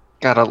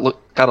 Gotta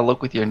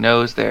look with your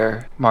nose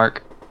there,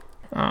 Mark.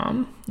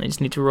 I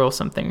just need to roll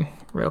something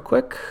real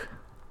quick.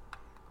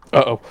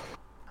 Uh-oh.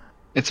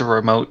 It's a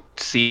remote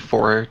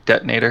C4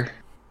 detonator.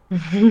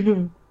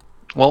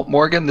 Well,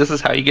 Morgan, this is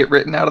how you get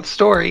written out of the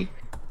story.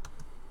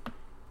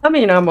 I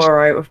mean, I'm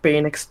alright with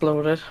being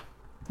exploded.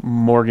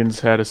 Morgan's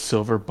had a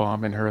silver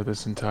bomb in her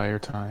this entire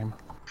time.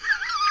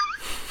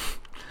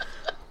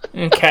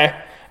 Okay.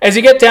 As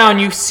you get down,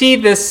 you see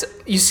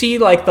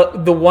like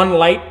the one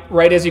light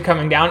right as you're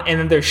coming down, and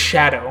then there's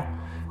shadow.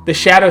 The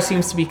shadow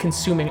seems to be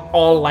consuming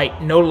all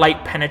light. No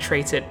light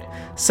penetrates it.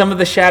 Some of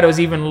the shadows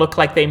even look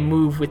like they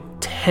move with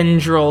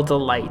tendril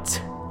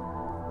delight.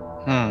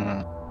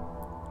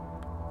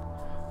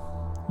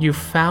 You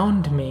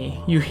found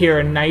me. You hear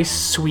a nice,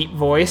 sweet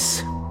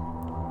voice.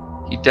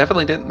 You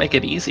definitely didn't make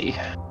it easy.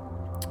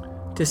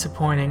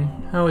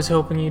 Disappointing. I was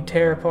hoping you'd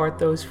tear apart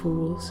those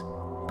fools.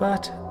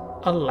 But,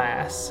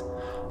 alas.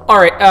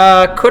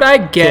 Alright, could I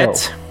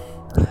get...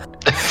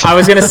 I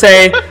was gonna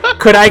say,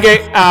 could I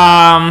get,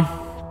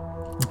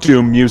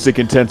 Doom music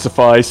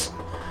intensifies.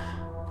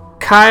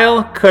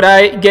 Kyle, could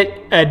I get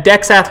a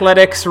Dex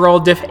Athletics roll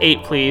diff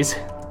 8, please?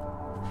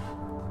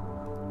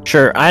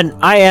 Sure,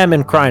 I am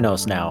in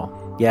Krynos now.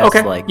 Yes,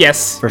 Okay. like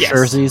Yes. for yes.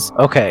 surezies.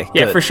 Okay,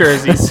 Yeah, good. for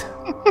surezies.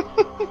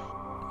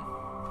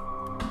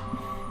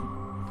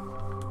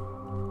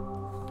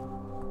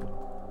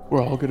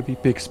 We're all gonna be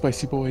big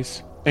spicy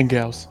boys and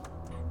gals.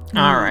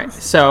 Alright,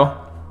 so...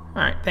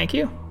 Alright, thank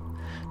you.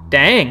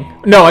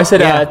 Dang. No, I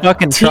said Yeah,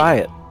 fucking try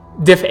it.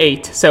 diff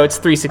 8, so it's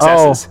 3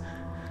 successes.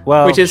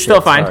 Well, Which is shit,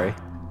 still fine. Sorry.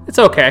 It's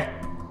okay.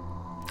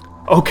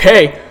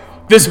 Okay.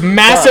 This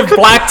massive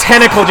black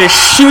tentacle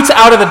just shoots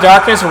out of the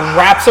darkness,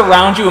 wraps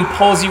around you, and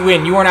pulls you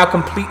in. You are now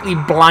completely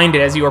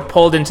blinded as you are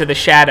pulled into the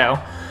shadow.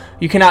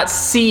 You cannot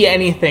see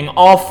anything.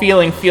 All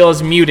feeling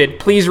feels muted.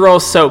 Please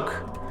roll soak.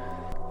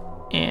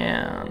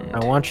 And I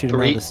want you to know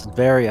 3. this is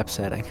very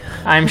upsetting.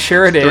 I'm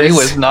sure it 3 is.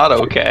 was not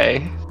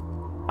okay.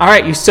 All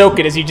right, you soak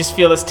it as you just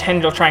feel this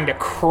tendril trying to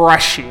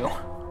crush you.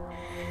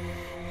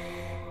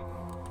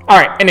 All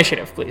right,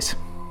 initiative, please.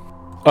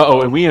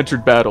 Uh-oh, and we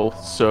entered battle,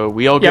 so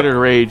we all get a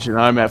rage, and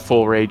I'm at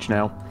full rage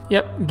now.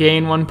 Yep,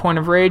 gain 1 point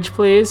of rage,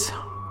 please.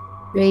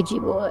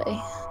 Ragey boy.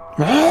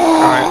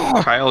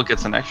 Alright, Kyle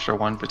gets an extra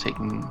 1 for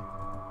taking...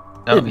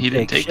 No, he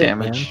didn't take shit,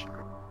 damage.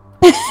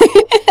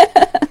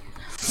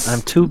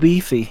 I'm too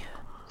beefy.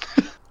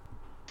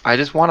 I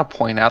just want to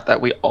point out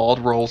that we all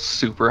roll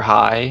super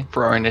high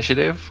for our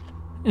initiative,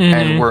 Mhm.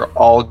 and we're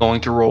all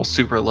going to roll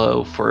super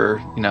low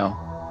for,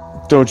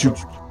 Don't you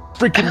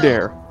freaking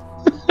dare.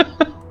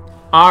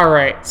 All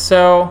right,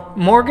 so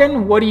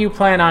Morgan, what do you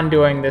plan on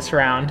doing this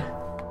round?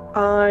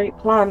 I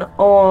plan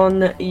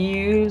on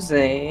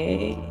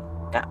using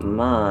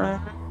my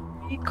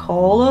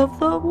Call of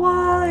the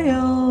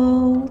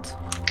Wild.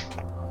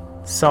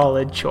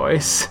 Solid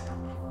choice.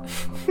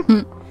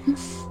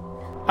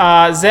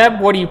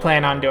 Zeb, what do you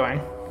plan on doing?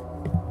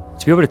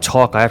 To be able to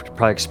talk, I have to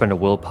probably expend a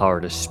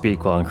willpower to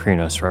speak while in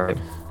Krynos, right?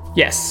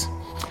 Yes.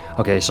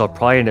 Okay, so I'll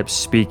probably end up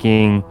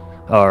speaking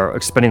or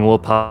expending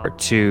willpower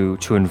to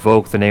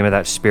invoke the name of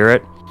that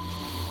spirit.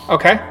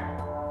 Okay.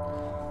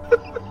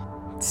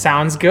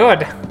 Sounds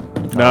good.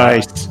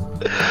 Nice.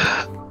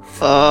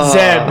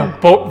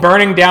 Zeb,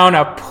 burning down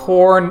a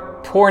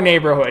poor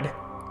neighborhood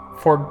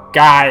for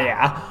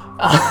Gaia.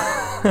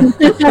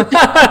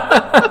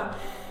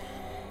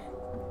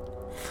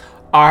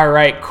 All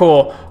right,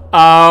 cool.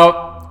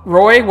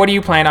 Roy, what do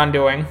you plan on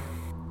doing?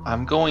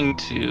 I'm going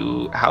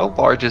to... How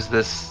large is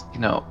this,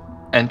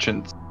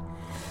 entrance?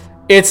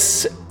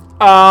 It's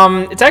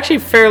actually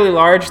fairly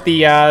large.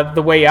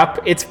 The way up,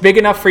 it's big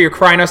enough for your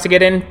Krynos to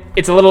get in.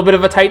 It's a little bit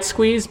of a tight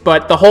squeeze,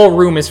 but the whole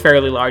room is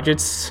fairly large.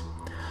 It's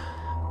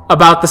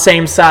about the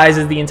same size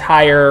as the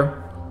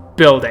entire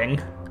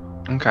building.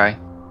 Okay.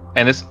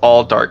 And it's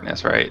all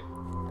darkness, right?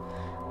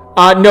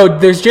 No,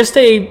 there's just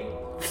a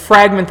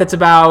fragment that's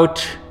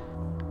about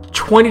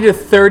 20 to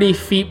 30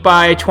 feet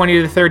by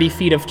 20 to 30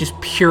 feet of just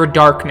pure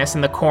darkness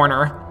in the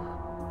corner.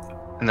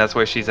 And that's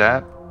where she's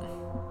at?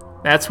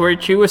 That's where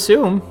you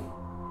assume.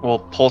 Well,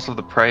 Pulse of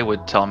the Prey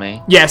would tell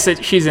me. Yes,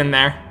 she's in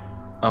there.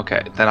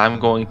 Okay, then I'm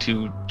going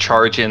to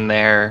charge in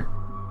there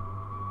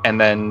and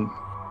then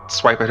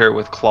swipe at her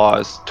with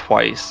claws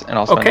twice, and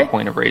I'll spend a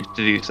point of rage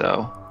to do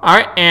so. All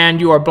right, and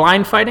you are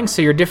blind fighting,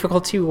 so your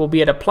difficulty will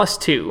be at a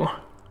 +2.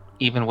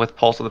 Even with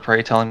Pulse of the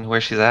Prey telling me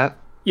where she's at?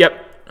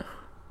 Yep.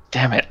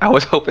 Damn it, I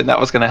was hoping that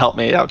was going to help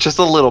me out just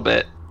a little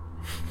bit.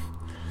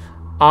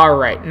 All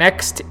right,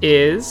 next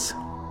is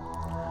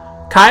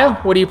Kyle.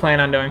 What do you plan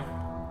on doing?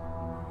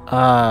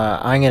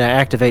 I'm gonna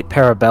activate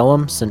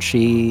Parabellum since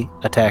she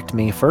attacked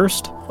me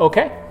first,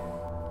 Okay.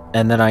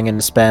 and then I'm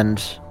gonna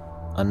spend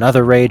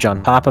another rage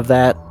on top of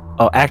that.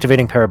 Oh,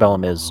 activating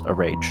Parabellum is a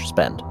rage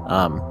spend.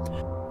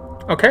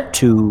 Okay.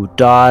 To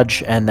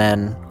dodge and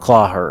then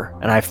claw her,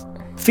 and I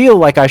feel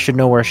like I should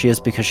know where she is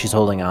because she's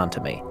holding on to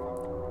me.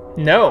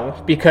 No,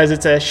 because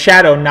it's a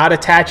shadow not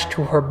attached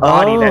to her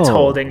body that's Oh.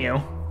 holding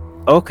you.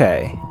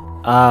 Okay.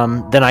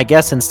 Then I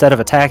guess instead of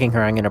attacking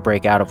her, I'm gonna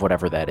break out of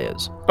whatever that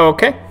is.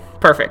 Okay,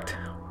 perfect.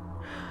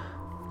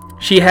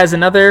 She has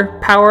another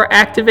power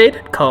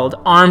activated called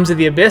Arms of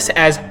the Abyss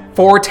as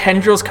 4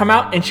 tendrils come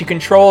out and she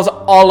controls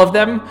all of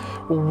them.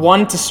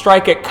 1 to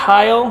strike at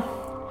Kyle,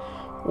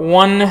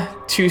 1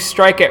 to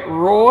strike at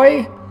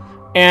Roy,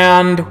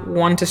 and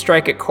 1 to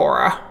strike at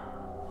Cora.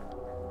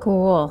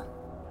 Cool.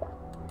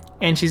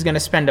 And she's going to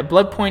spend a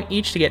blood point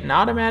each to get an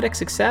automatic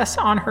success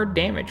on her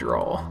damage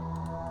roll.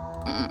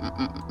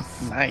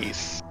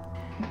 Nice.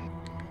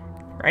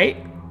 right?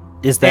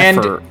 Is that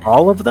And- for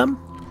all of them?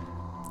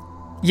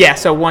 Yeah,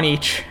 so 1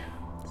 each.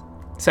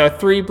 So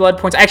 3 blood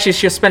points. Actually,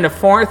 she'll spend a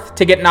 4th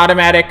to get an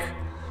automatic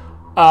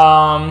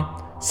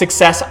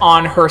success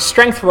on her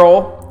strength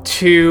roll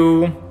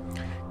to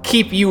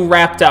keep you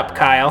wrapped up,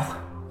 Kyle.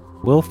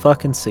 We'll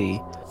fucking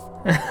see.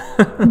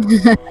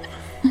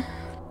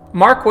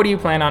 Mark, what do you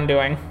plan on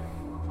doing?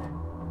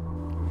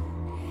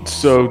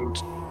 So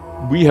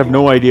we have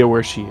no idea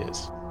where she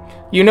is,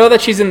 You know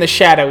that she's in the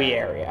shadowy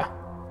area.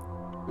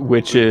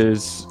 which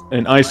is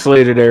an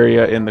isolated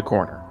area in the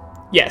corner.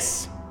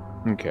 Yes.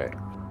 Okay.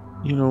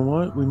 You know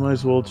what? We might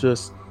as well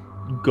just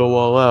go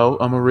all out.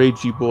 I'm a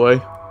ragey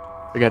boy.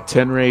 I got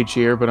 10 rage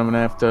here, but I'm gonna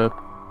have to.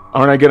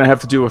 Aren't I gonna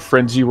have to do a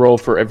frenzy roll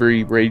for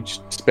every rage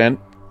spent?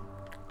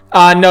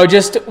 No,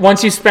 just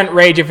once you spent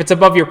rage, if it's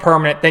above your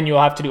permanent, then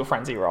you'll have to do a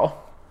frenzy roll.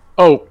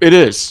 Oh, it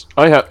is.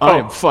 I Oh.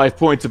 am 5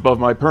 points above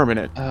my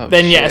permanent. Oh,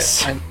 Then shit.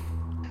 yes. I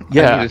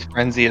Yeah. needed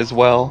frenzy as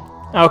well.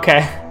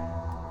 Okay.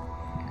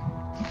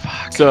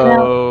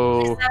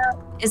 So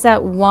Is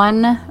that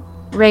 1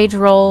 rage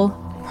roll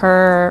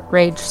per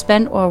rage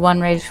spent or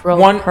 1 rage roll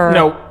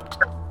per...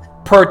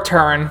 Per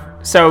turn.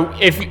 So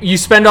if you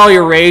spend all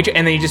your rage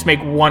and then you just make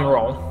 1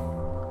 roll.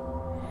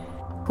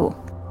 Cool.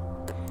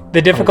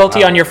 The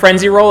difficulty on your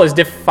frenzy roll is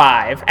diff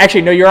 5.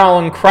 Actually, no, you're all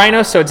in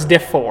Krynos, so it's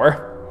diff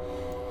 4.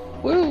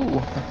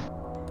 Woo!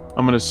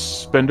 I'm gonna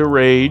spend a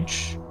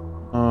rage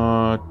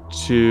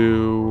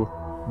to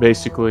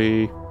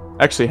basically.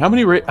 Actually, how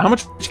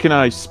much can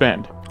I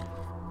spend?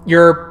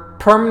 Your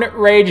permanent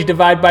rage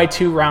divide by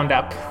 2 round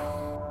up.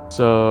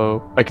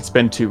 So I could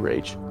spend 2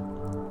 rage.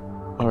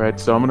 All right,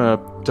 so I'm gonna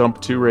dump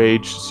 2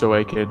 rage so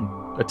I can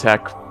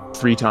attack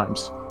 3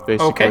 times,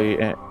 basically,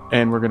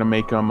 and we're gonna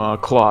make them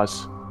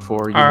claws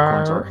for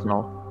Unicorn's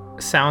Arsenal.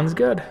 Sounds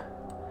good.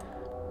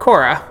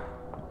 Cora.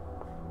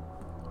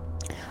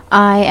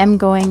 I am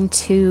going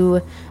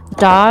to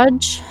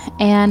dodge,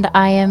 and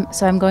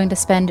I'm going to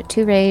spend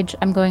 2 rage.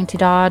 I'm going to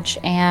dodge,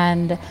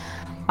 and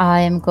I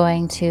am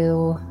going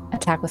to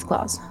attack with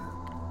claws.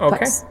 Okay.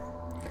 Twice.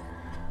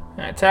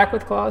 Attack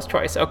with claws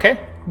twice. Okay.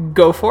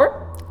 Go for it.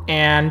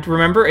 And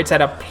remember, it's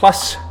at a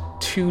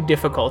 +2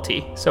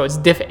 difficulty. So it's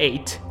diff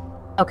 8.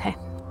 Okay.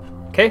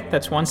 Okay,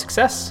 that's 1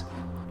 success.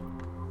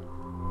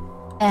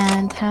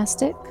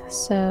 Fantastic.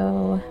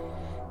 So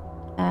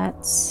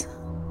that's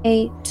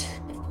 8,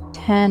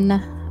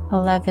 10,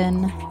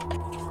 11.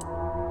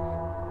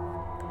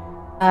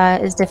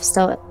 Is diff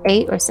still at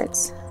 8 or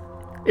 6?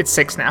 It's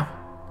 6 now.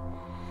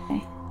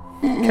 Okay.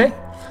 Okay.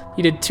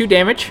 You did 2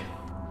 damage.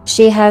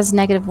 She has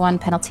 -1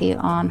 penalty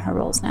on her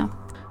rolls now.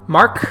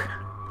 Mark.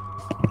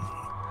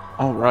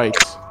 All right.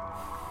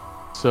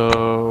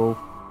 So,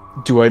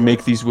 do I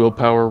make these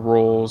willpower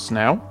rolls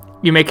now?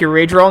 You make your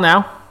rage roll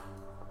now.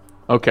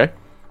 Okay.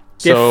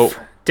 So,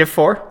 Diff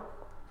 4.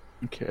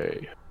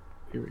 okay.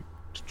 Here we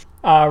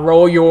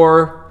Roll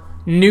your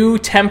new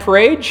temp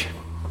rage.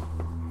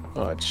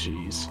 Oh,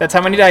 jeez. That's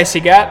how many dice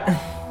you got.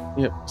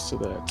 Yep. So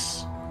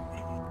that's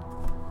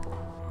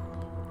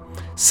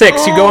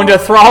 6. You go into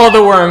Thrall of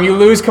the Worm. You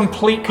lose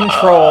complete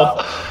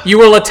control. You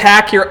will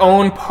attack your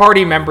own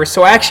party member.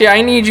 So actually,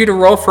 I need you to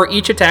roll for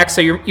each attack.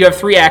 So you have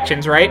 3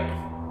 actions, right?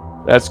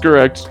 that's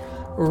correct.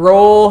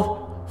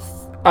 Roll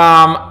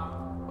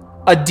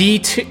a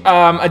D2.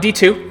 A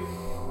D2.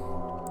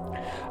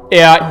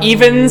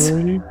 Evens.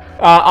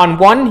 On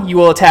 1, you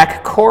will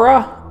attack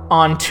Cora.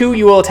 On 2,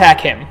 you will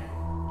attack him.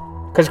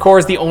 Because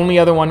Cora's the only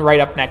other one right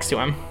up next to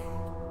him.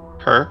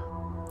 Her?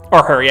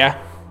 Or her, yeah.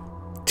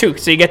 2.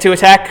 So you get to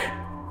attack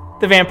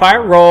the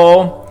vampire.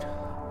 Roll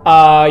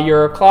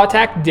your claw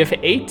attack, diff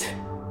 8.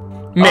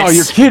 Miss. Oh,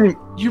 you're kidding.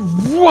 You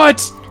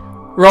what?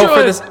 Roll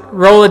for this.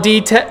 Roll a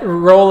D10.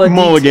 Roll a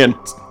Mulligan.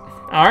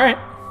 All right.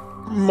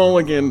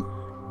 Mulligan.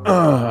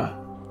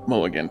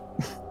 Mulligan.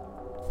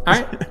 All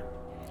right.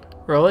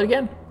 Roll it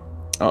again.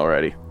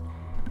 Alrighty.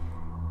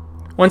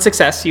 1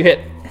 success. You hit.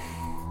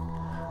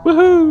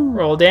 Woohoo!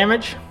 Roll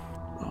damage.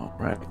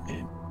 Alright.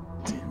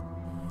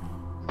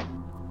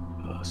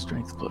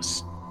 Strength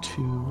plus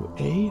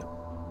 2A.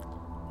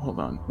 Hold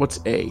on. What's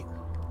A?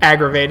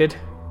 Aggravated.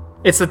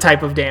 It's the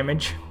type of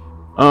damage.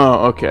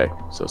 Oh, okay.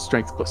 So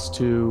strength plus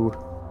 2.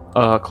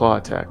 Claw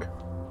attack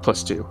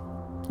plus 2.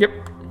 Yep.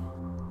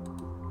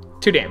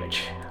 2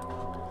 damage.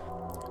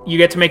 You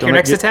get to make your Don't I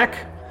next get- attack.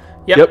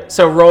 Yep. Yep.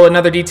 So roll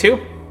another D2.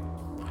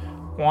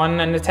 1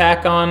 an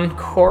attack on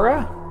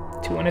Cora.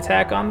 2 an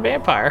attack on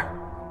Vampire.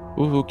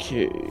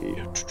 Okay.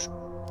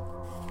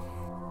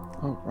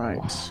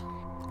 Alright.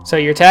 So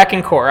you're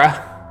attacking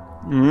Cora.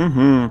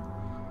 Mm-hmm.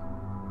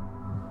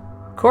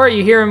 Cora,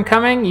 you hear him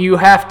coming. You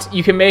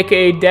can make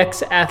a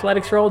Dex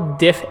Athletics roll,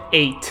 diff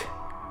 8.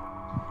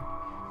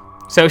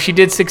 So she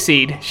did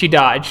succeed. She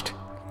dodged.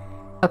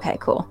 Okay,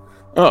 cool.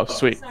 Oh,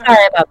 sweet.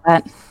 Sorry about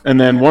that. And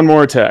then one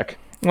more attack.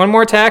 One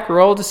more attack.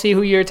 Roll to see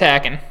who you're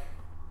attacking.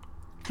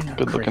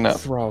 Good looking up.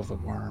 Thrall the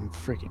worm.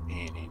 Freaking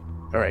Annie.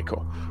 Alright,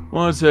 cool.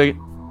 1 second.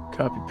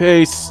 Copy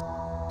paste.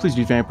 Please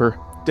be Vamper.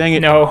 Dang it.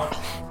 No.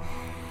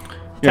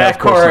 Yeah, Attack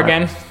of course Cora not.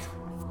 again.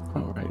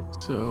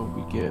 Alright, so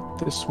we get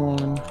this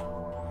one.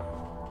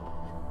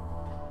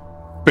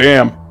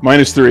 Bam.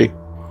 -3.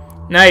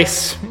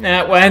 Nice.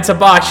 Well, it's a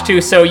botch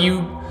too. So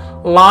you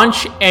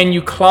launch and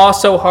you claw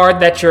so hard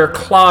that your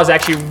claws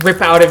actually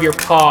rip out of your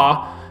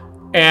paw,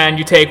 and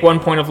you take 1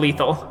 point of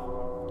lethal.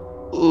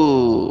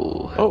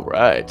 Ooh. All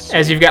right.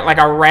 As you've got like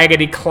a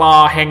raggedy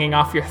claw hanging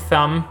off your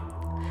thumb.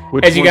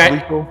 Which as you one's got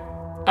lethal?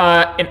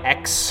 an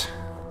X.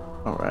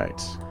 All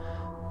right.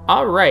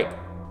 All right.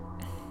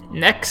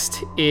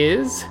 Next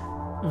is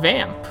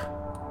Vamp.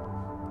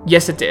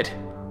 Yes, it did.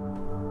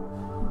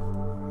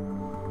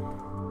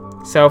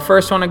 So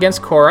first one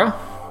against Cora.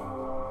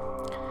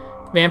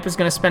 Vamp is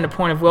going to spend a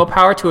point of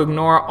willpower to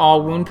ignore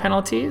all wound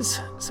penalties.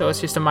 So it's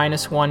just a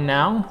 -1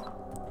 now.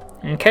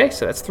 Okay,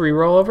 so that's 3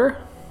 rollover.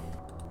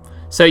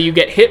 So you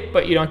get hit,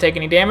 but you don't take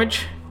any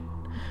damage.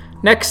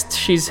 Next,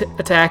 she's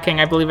attacking,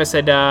 I believe I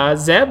said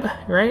Zeb,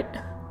 right?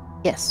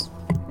 Yes.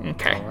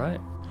 Okay. All right.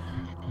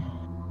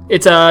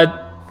 It's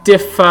a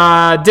diff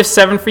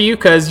 7 for you,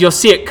 because you'll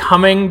see it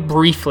coming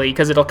briefly,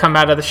 because it'll come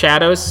out of the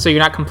shadows, so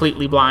you're not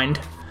completely blind.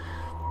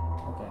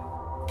 Okay.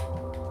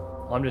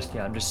 Well, I'm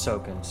just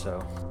soaking,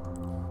 so.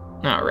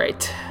 All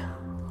right.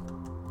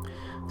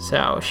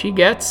 So she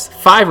gets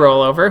 5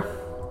 rollover,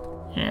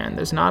 and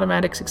there's an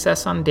automatic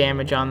success on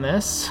damage on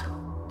this.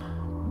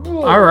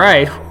 Whoa. All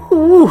right.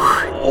 Ooh.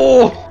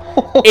 Oh.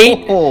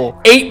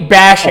 8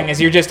 bashing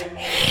as you're just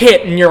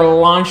hit and you're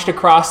launched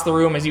across the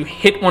room as you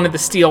hit one of the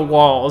steel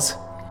walls.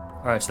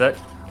 All right, so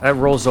that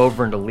rolls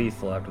over into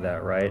lethal after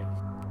that, right?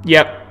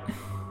 Yep.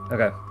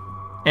 Okay.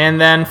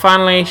 And then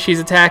finally she's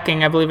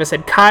attacking, I believe I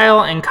said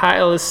Kyle, and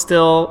Kyle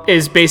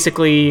is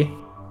basically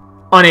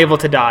unable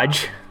to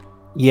dodge.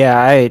 Yeah,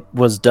 I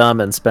was dumb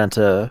and spent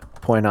a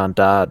point on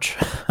dodge.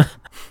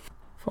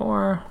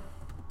 4.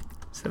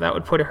 So that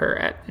would put her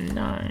at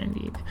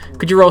 90.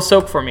 Could you roll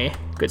soak for me,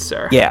 good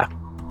sir? Yeah.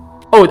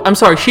 Oh, I'm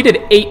sorry. She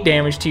did 8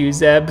 damage to you,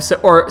 Zeb,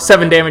 or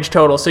 7 damage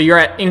total. So you're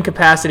at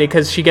incapacity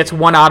because she gets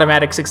 1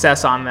 automatic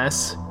success on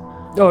this.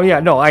 Oh yeah,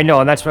 no, I know,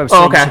 and that's what I was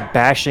saying. Okay. You said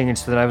bashing, and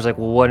so then I was like,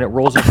 well, when it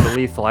rolls into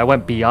lethal, I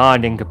went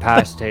beyond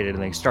incapacitated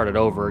and then started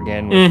over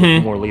again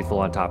with more lethal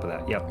on top of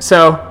that. Yep.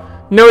 So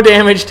no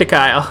damage to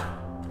Kyle.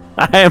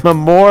 I am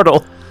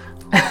immortal.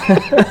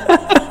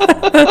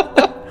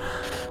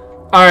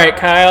 All right,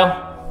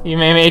 Kyle. You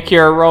may make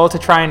your roll to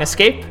try and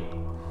escape.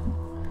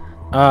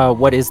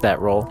 What is that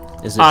roll?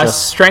 Is it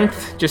just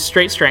strength? Just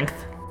straight strength.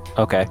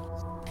 okay?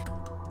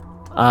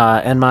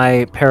 And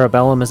my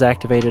Parabellum is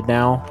activated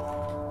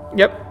now,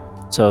 Yep.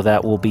 so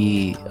that will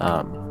be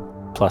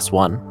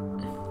 +1.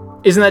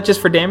 Isn't that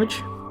just for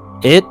damage?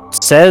 It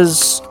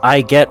says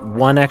I get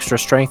 1 extra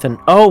strength, and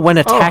when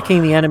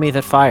attacking the enemy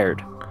that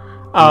fired.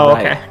 Oh,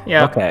 Right. okay.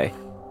 Yeah. Okay.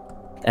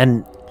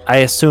 And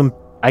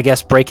I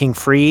guess breaking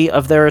free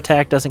of their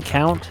attack doesn't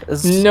count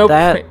as Nope.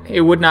 that?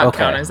 It would not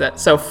count as that.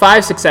 So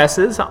 5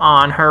 successes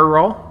on her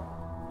roll.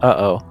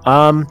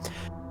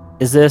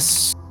 Is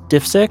this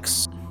diff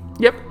 6?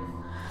 Yep.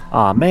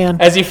 Aw, man.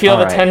 As you feel All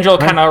the right. tendril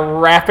kind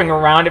of wrapping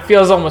around, it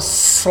feels almost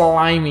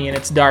slimy in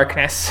its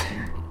darkness.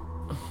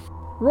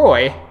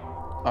 Roy.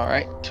 All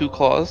right, 2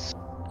 claws.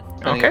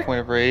 Spending a Okay.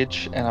 point of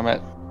rage, and I'm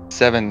at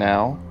 7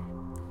 now.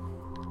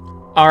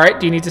 All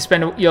right. You'll need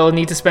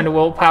to spend a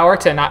willpower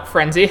to not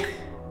frenzy.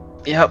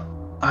 Yep,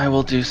 I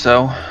will do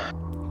so.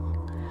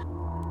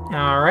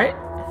 All right.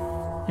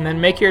 And then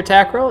make your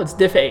attack roll. It's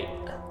diff 8.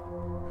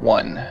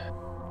 1.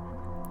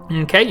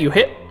 Okay, you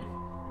hit.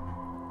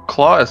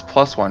 Claw is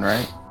 +1,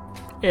 right?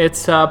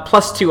 It's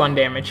 +2 on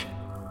damage.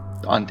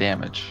 On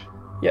damage.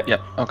 Yep.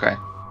 Yep. Okay.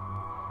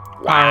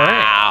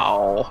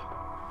 Wow.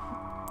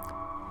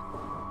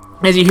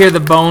 As you hear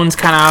the bones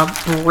kind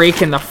of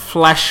break and the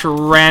flesh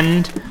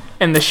rend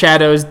and the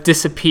shadows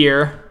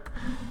disappear,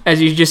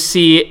 as you just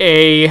see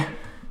a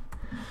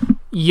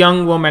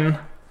young woman,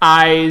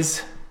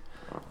 eyes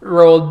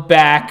rolled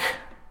back,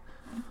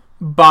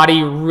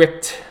 body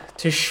ripped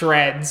to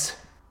shreds,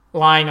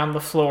 lying on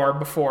the floor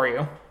before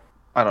you.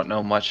 I don't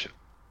know much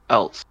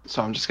else,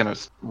 so I'm just gonna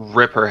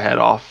rip her head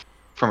off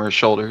from her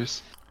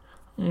shoulders.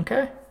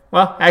 Okay.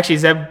 Well, actually,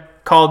 Zeb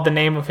called the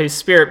name of his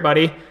spirit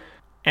buddy,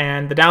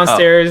 and the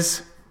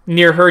downstairs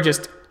near her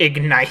just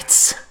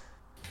ignites.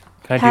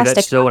 Can I do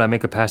that still when I'm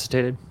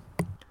incapacitated?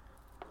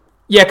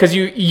 Yeah, because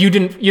you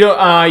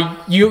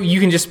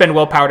can just spend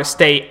willpower to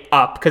stay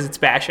up because it's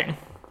bashing.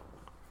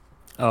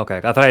 Okay,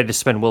 I thought I had to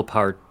spend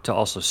willpower to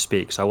also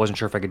speak, so I wasn't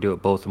sure if I could do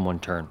it both in one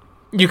turn.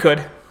 You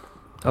could.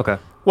 Okay.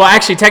 Well,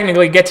 actually,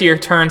 technically, get to your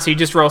turn, so you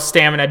just roll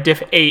stamina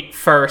diff 8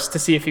 first to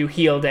see if you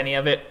healed any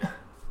of it.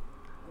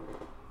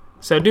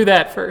 So do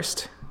that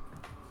first.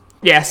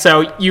 Yeah,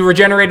 so you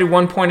regenerated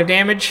 1 point of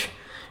damage,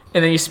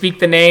 and then you speak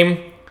the name,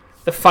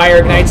 the fire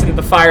ignites, and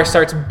the fire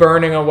starts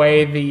burning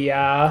away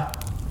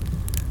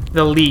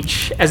the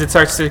leech as it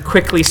starts to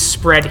quickly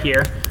spread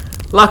here.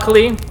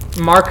 Luckily,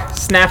 Mark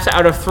snaps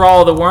out of thrall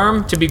of the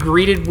worm to be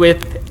greeted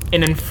with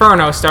an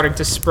inferno starting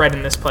to spread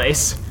in this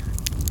place.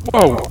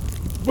 Whoa!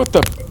 What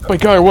the? My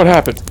guy, what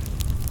happened?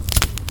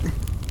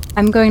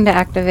 I'm going to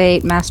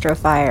activate Master of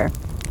Fire.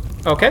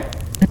 Okay.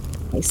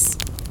 Nice.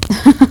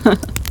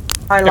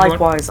 I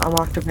likewise am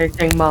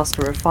activating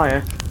Master of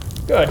Fire.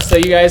 Good. So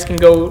you guys can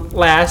go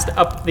last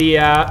up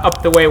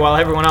the way while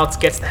everyone else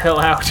gets the hell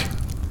out.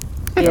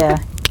 Yeah.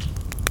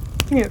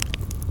 Yeah.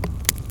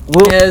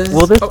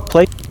 Will this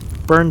place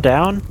burn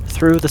down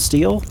through the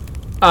steel?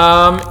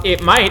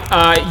 It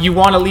might. You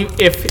want to leave?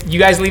 If you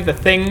guys leave the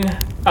thing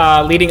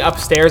leading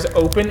upstairs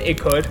open, it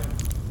could.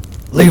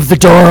 Leave the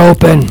door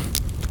open.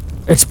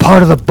 It's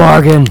part of the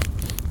bargain.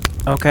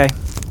 Okay.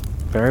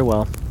 Very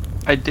well.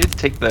 I did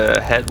take the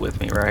head with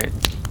me, right?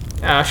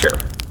 Sure.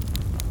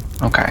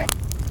 Okay.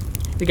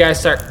 You guys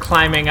start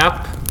climbing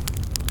up.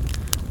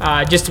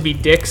 Just to be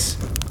dicks.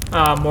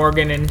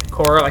 Morgan and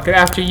Cora, like,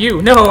 after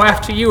you. No,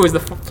 after you, as the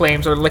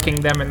flames are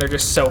licking them and they're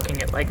just soaking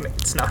it like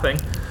it's nothing.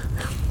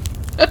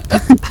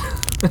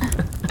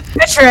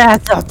 Get your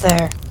ass up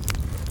there.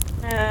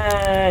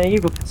 You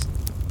go.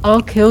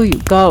 I'll kill you.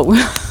 Go.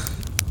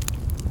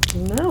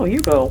 No, you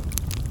go.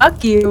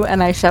 Fuck you.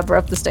 And I shove her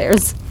up the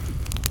stairs.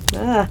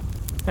 Ah.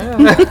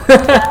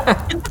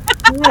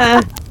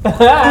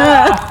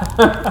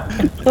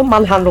 Don't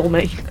manhandle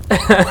me.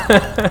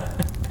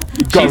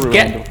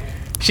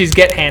 She's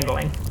get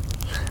handling.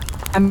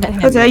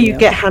 How dare you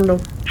get handle?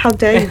 How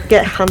dare you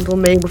get handle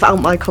me without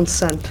my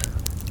consent?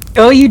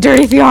 Oh, you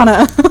dirty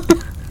Fiona.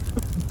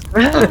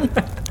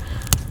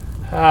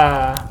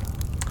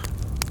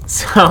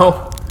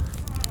 So,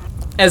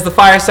 as the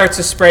fire starts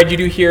to spread, you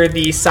do hear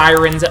the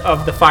sirens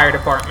of the fire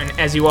department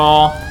as you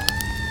all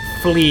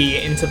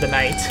flee into the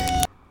night.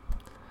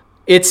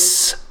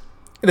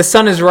 The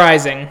sun is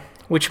rising,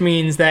 which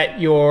means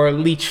that your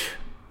leech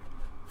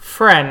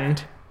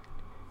friend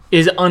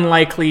is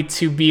unlikely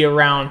to be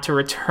around to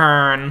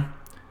return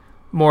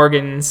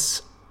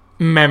Morgan's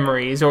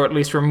memories, or at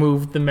least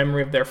remove the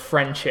memory of their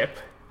friendship.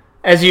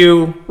 As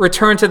you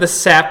return to the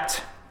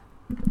Sept,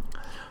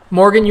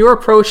 Morgan, you're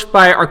approached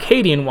by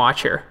Arcadian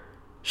Watcher.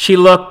 She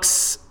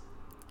looks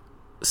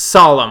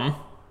solemn.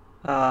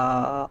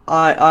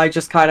 I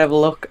just kind of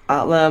look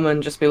at them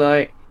and just be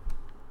like,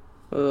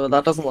 oh,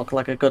 that doesn't look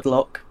like a good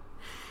look.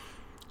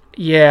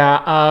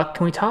 Yeah,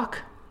 can we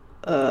talk?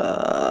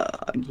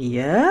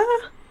 Yeah?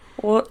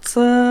 What's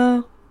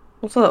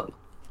up?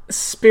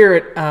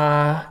 Spirit,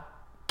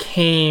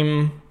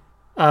 came,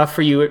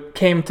 for you. It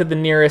came to the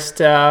nearest,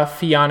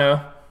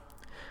 Fiona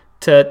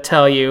to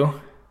tell you.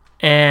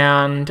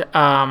 And,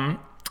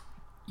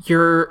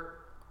 your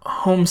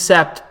home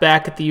sept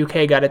back at the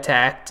UK got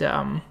attacked.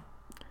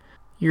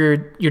 Your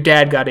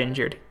dad got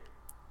injured.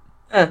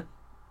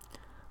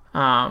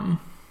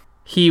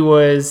 He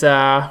was,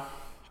 from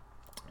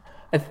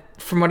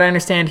what I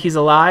understand, he's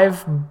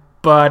alive,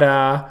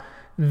 but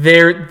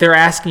they're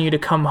asking you to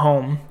come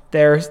home.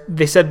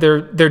 They said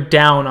they're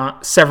down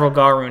on several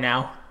Garu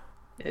now.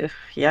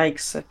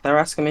 Yikes! If they're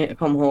asking me to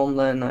come home,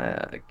 then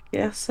I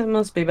guess it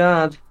must be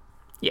bad.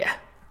 Yeah.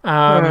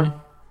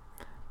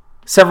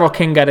 Several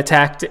king got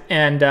attacked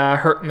and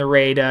hurt in the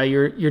raid.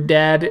 Your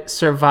dad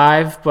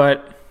survived,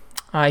 but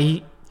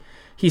he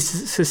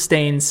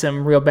sustained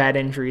some real bad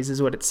injuries,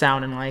 is what it's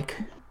sounding like.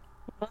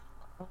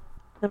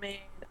 I mean,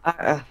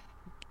 I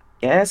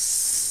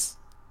guess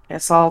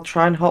I'll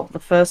try and hop the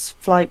first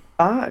flight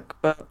back,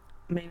 but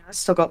I mean, I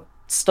still got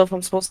stuff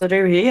I'm supposed to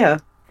do here.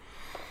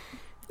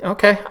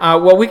 Okay.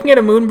 Well, we can get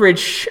a moon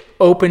bridge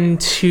open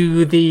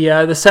to the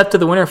Sept of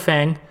the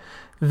Winterfang.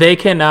 They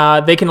can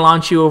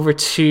launch you over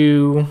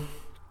to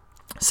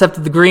Sept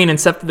of the Green, and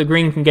Sept of the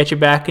Green can get you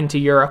back into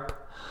Europe.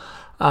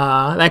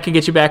 That can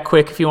get you back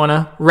quick if you want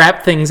to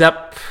wrap things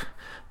up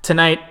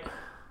tonight.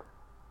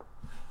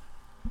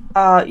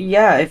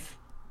 Yeah,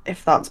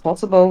 if that's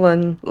possible,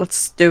 then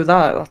let's do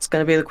that. That's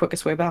gonna be the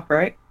quickest way back,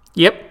 right?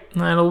 Yep,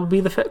 that'll be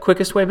the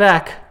quickest way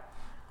back.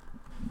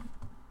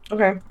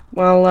 Okay.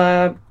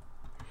 Well,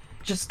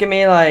 just give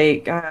me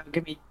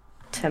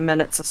 10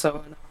 minutes or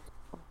so, and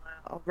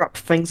I'll wrap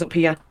things up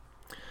here.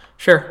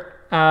 Sure.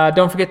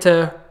 Don't forget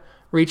to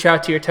reach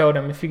out to your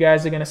totem. If you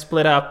guys are gonna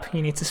split up,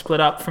 you need to split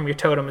up from your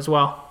totem as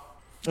well.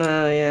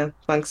 Yeah.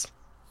 Thanks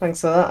for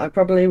that. I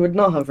probably would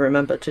not have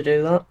remembered to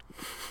do that.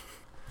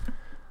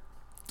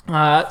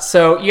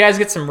 So you guys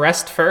get some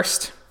rest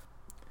first.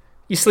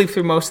 You sleep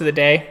through most of the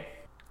day.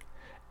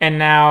 And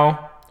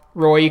now,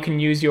 Roy, you can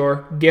use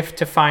your gift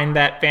to find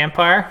that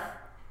vampire.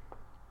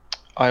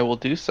 I will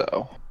do so.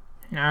 All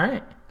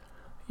right.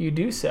 You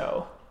do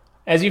so.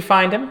 As you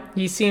find him,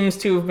 he seems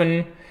to have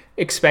been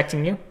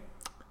expecting you.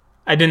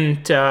 I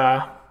didn't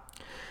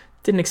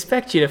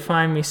expect you to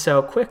find me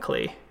so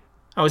quickly.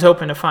 I was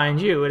hoping to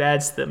find you. It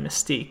adds the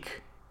mystique.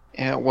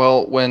 Yeah,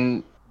 well,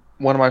 when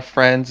one of my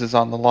friends is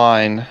on the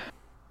line,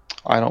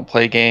 I don't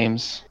play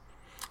games.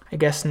 I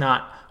guess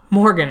not.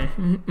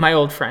 Morgan, my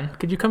old friend,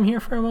 could you come here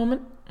for a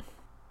moment?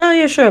 Oh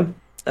yeah, sure.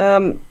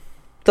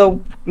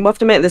 Though we'll have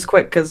to make this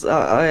quick because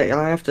I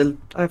have to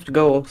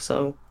go.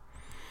 So.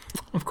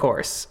 Of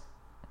course.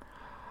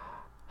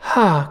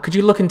 Could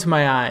you look into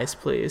my eyes,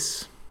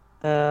 please?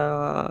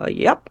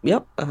 Yep.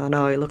 And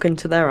I look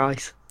into their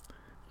eyes.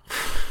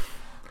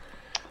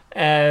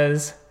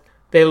 As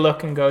they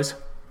look and goes,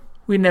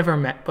 we never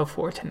met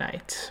before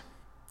tonight.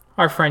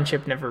 Our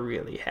friendship never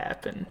really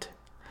happened.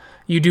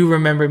 You do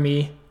remember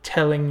me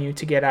telling you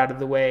to get out of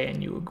the way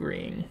and you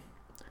agreeing.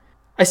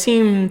 I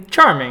seemed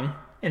charming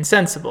and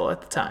sensible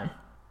at the time,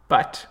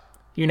 but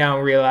you now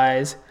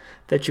realize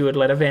that you had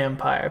let a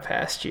vampire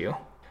past you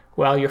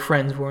while your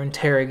friends were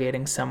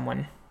interrogating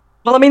someone.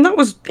 Well, I mean, that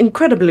was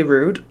incredibly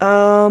rude.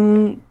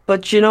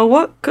 But you know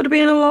what? Could have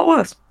been a lot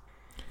worse.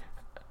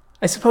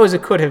 I suppose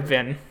it could have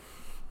been.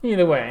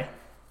 Either way.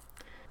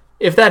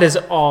 If that is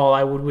all,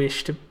 I would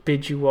wish to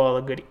bid you all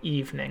a good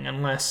evening,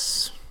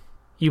 unless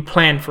you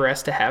plan for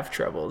us to have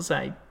troubles.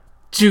 I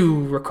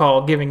do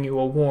recall giving you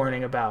a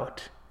warning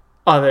about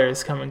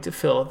others coming to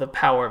fill the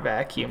power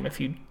vacuum if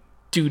you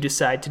do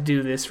decide to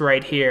do this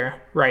right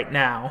here, right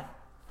now.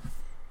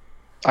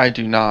 I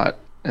do not.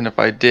 And if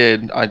I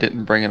did, I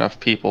didn't bring enough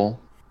people.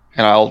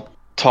 And I'll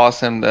toss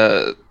him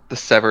the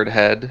severed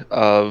head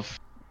of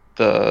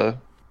the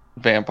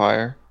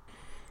vampire.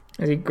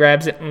 As he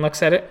grabs it and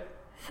looks at it.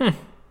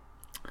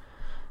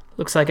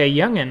 Looks like a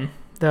youngin',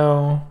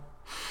 though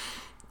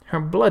her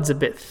blood's a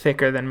bit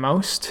thicker than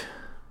most.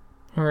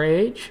 Her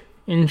age?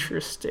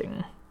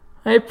 Interesting.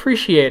 I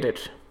appreciate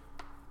it.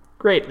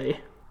 Greatly.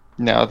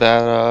 Now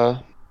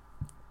that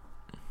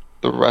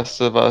the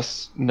rest of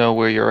us know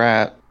where you're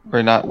at,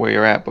 or not where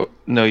you're at, but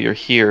know you're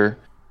here,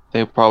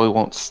 they probably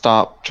won't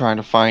stop trying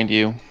to find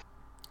you.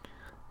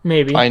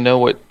 Maybe. I know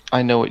what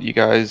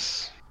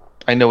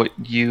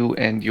you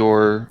and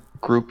your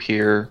group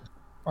here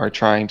are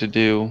trying to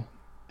do,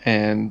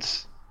 and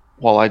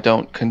while I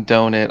don't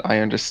condone it, I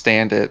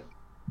understand it.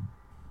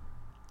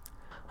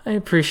 I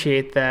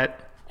appreciate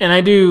that. And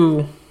I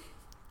do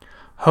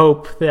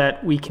hope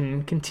that we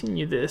can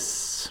continue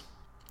this,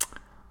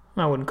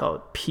 I wouldn't call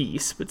it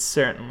peace, but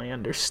certainly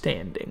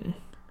understanding,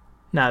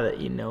 now that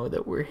you know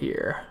that we're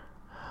here.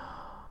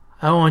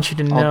 I want you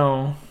to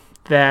know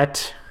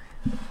that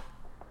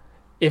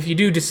if you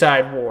do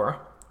decide war,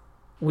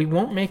 we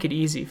won't make it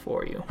easy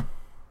for you.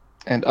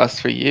 And us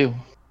for you.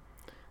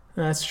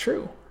 That's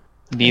true.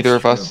 Neither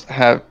of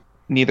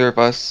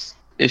us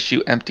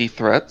issue empty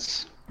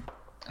threats,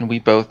 and we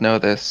both know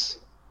this.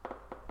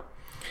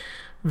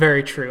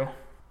 Very true.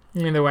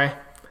 Either way,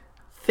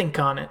 think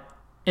on it.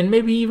 And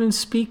maybe even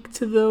speak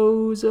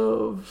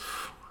to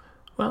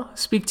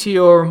speak to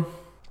your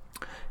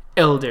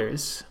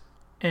elders.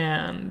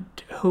 And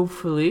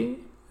hopefully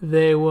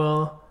they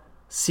will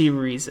see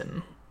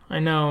reason. I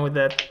know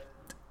that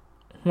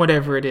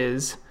whatever it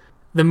is,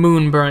 the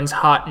moon burns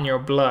hot in your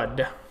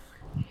blood.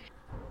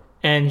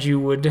 And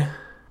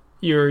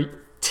you're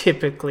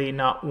typically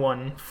not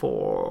one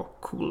for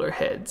cooler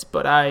heads,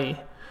 but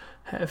I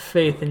have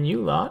faith in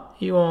you lot.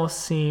 You all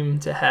seem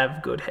to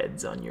have good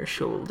heads on your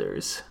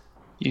shoulders.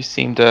 You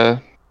seem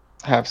to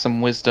have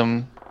some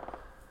wisdom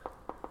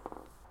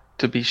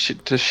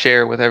to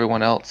share with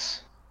everyone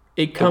else.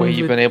 It comes the way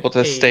you've been able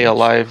to stay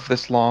alive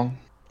this long.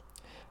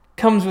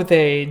 Comes with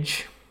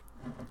age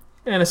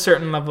and a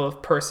certain level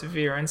of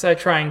perseverance. I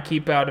try and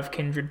keep out of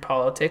kindred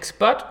politics,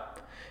 but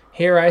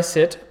here I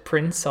sit,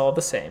 Prince all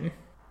the same.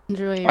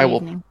 Enjoy your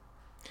evening.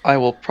 I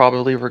will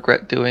probably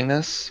regret doing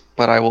this,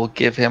 but I will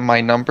give him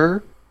my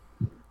number,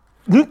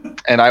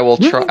 and I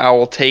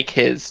will take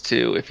his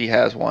too if he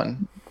has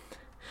one.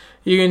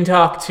 You can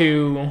talk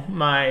to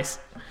my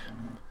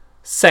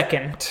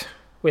second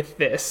with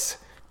this.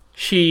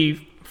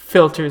 She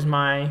filters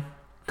my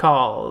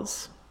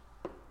calls,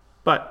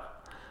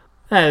 but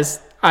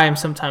as I am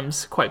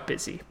sometimes quite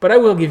busy. But I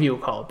will give you a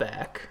call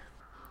back.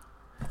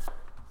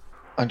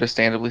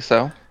 Understandably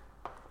so.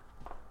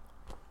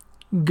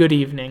 Good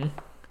evening.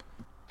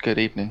 Good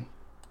evening.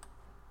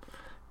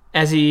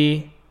 As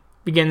he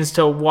begins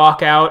to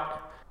walk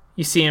out,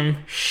 you see him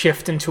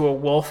shift into a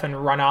wolf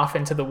and run off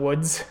into the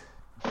woods.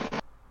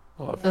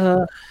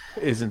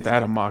 Isn't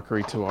that a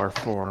mockery to our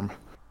form?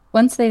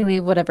 Once they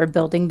leave whatever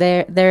building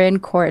they're in,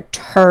 Cora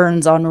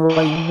turns on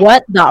Roy.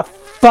 What the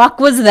fuck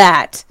was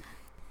that?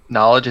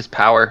 Knowledge is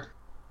power.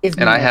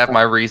 And I have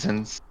my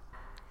reasons.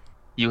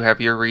 You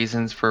have your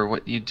reasons for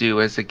what you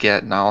do as a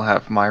Get, and I'll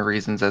have my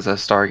reasons as a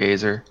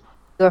Stargazer.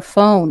 Your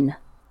phone.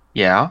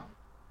 Yeah?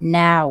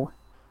 Now.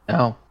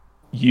 No.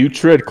 You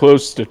tread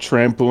close to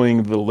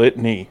trampling the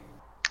litany.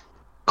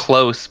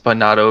 Close, but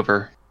not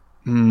over.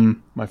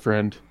 My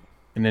friend.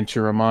 An inch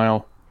or a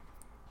mile.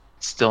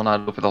 Still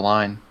not over the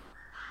line.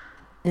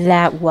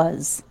 That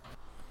was.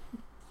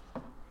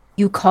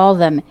 You call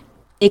them.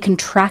 They can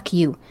track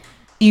you.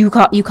 You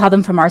call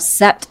them from our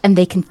sept, and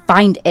they can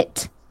find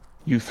it.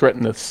 You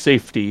threaten the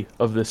safety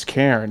of this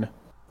cairn.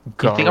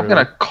 You think I'm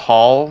gonna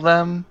call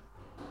them?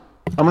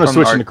 I'm gonna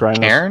switch into Krynos.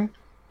 Cairn?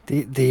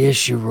 The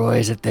issue, Roy,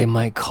 is that they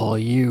might call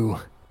you.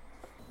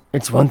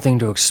 It's one thing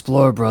to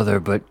explore, brother,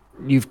 but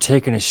you've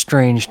taken a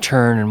strange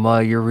turn, and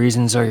while your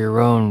reasons are your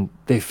own,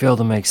 they fail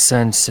to make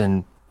sense,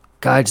 and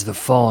guides the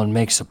fallen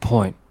makes a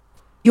point.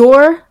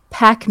 Your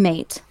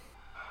packmate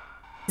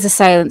is a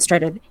silent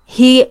strider.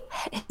 His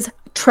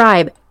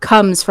tribe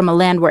comes from a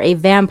land where a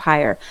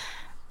vampire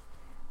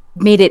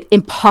made it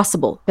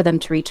impossible for them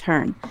to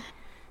return.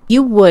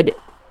 You would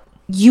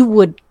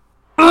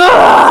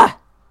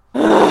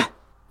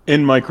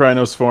In my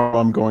Krynos form,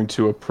 I'm going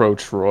to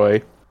approach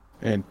Roy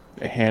and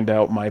hand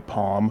out my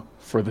palm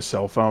for the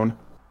cell phone.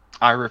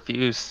 I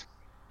refuse.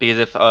 Because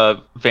if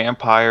a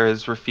vampire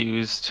has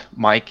refused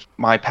my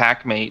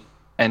packmate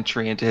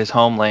entry into his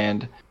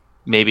homeland,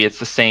 maybe it's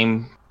the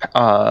same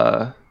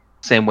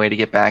way to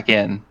get back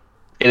in.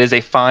 It is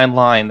a fine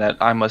line that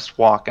I must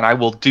walk, and I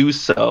will do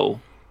so.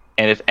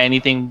 And if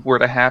anything were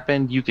to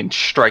happen, you can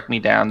strike me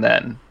down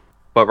then.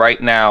 But right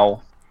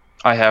now,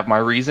 I have my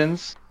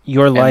reasons.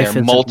 Your life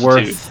their isn't multitude.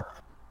 worth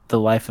the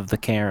life of the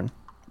cairn.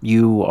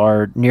 You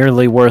are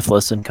nearly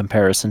worthless in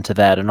comparison to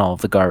that and all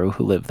of the Garu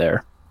who live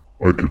there.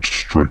 I could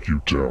strike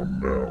you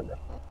down now.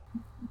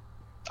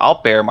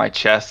 I'll bare my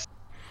chest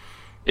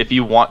if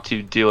you want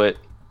to do it.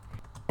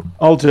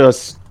 I'll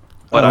just...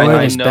 But Roy,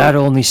 I this know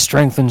battle only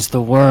strengthens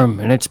the worm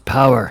and its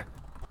power.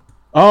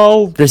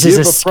 This is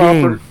a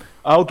scheme.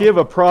 I'll give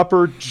a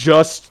proper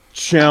just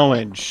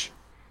challenge.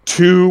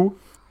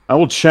 I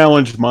will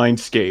challenge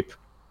Mindscape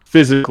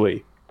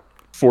physically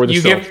for the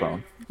cell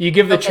phone. You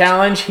give the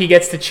challenge, he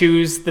gets to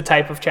choose the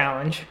type of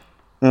challenge.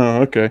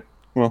 Oh, okay.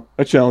 Well,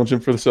 I challenge him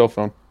for the cell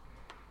phone.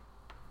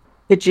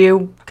 Could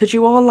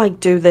you all like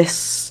do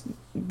this,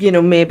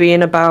 maybe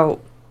in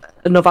about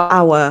another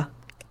hour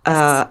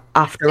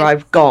after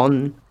I've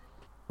gone?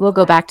 We'll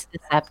go back to the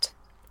sept.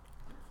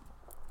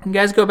 You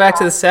guys go back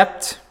to the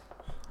sept,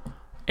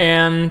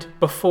 and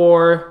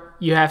before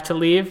you have to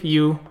leave,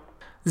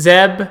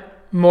 Zeb,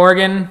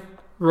 Morgan,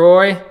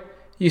 Roy,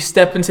 you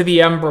step into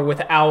the Umbra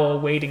with Owl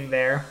waiting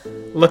there,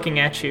 looking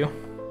at you.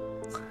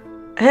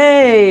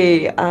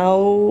 Hey,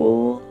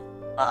 Owl.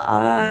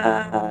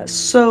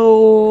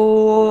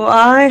 So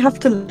I have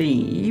to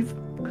leave.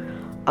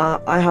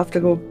 I have to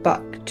go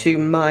back to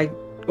my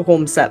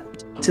home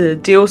sept to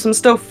deal with some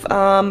stuff.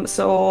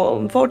 So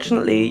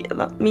unfortunately,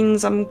 that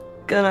means I'm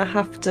gonna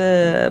have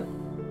to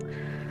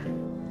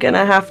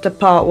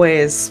part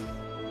ways.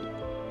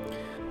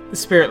 The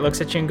spirit looks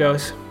at you and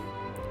goes,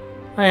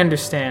 I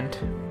understand.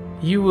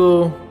 You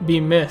will be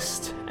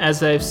missed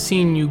as I've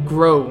seen you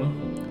grow.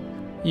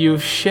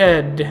 You've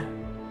shed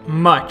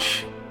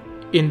much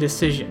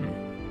indecision.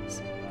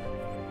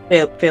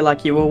 Feel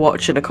like you were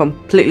watching a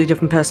completely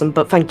different person,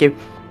 but thank you.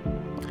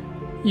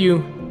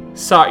 You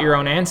sought your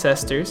own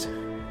ancestors,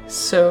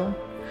 so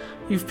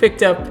you've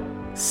picked up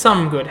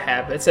some good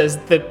habits as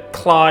the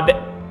clawed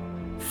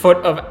foot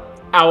of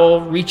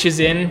Owl reaches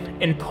in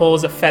and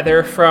pulls a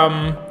feather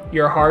from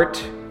your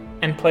heart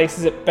and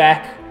places it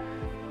back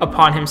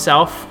upon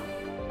himself.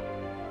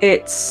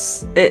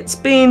 It's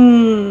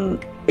been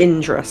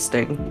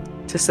interesting,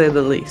 to say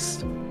the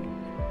least.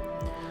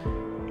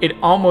 It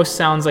almost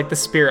sounds like the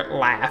spirit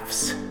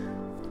laughs.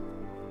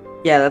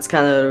 Yeah, that's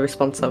kind of the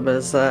response I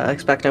was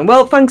expecting.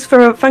 Well, thanks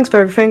for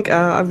everything.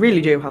 I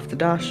really do have to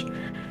dash.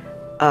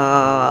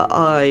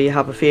 I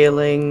have a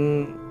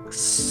feeling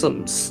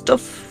some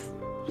stuff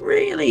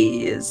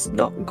really is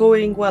not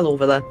going well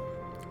over there.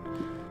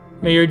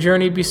 May your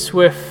journey be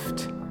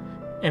swift,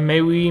 and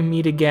may we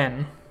meet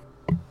again.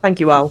 Thank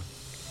you, Al.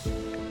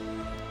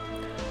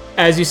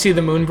 As you see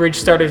the moon bridge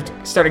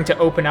starting to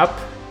open up,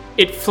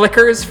 it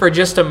flickers for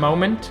just a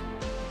moment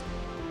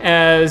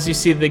as you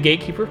see the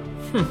gatekeeper.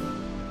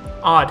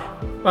 Odd.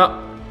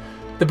 Well,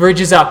 the bridge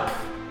is up.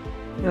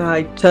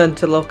 I turn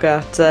to look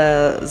at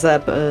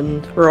Zeb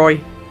and Roy.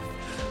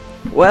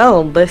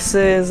 Well, this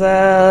is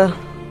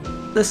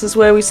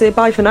where we say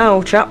bye for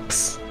now,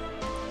 chaps.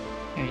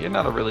 Yeah, you're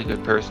not a really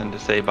good person to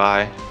say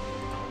bye.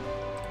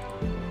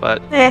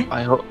 But Eh.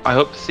 I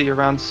hope to see you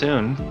around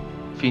soon.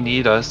 If you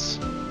need us,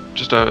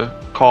 just a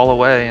call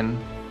away. And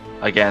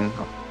again,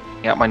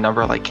 I got my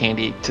number like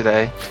candy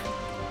today.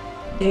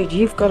 Dude,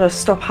 you've got to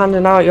stop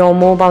handing out your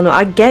mobile number.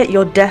 I get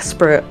you're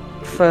desperate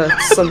for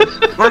some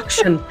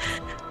action,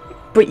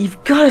 but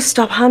you've got to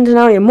stop handing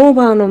out your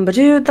mobile number,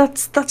 dude.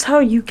 That's how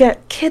you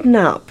get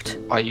kidnapped.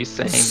 Are you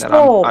saying that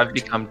Stop. I've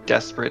become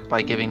desperate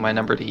by giving my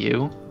number to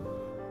you?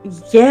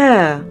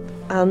 Yeah,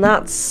 and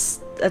that's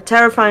a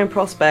terrifying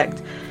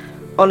prospect.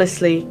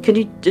 Honestly, can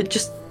you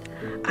just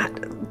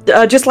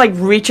like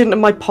reach into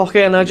my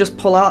pocket and I just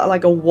pull out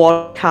like a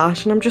wad of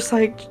cash and I'm just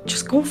like,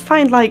 just go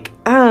find like,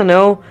 I don't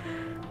know,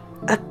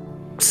 a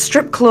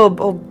strip club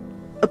or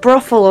a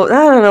brothel or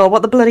I don't know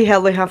what the bloody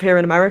hell they have here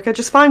in America.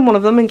 Just find one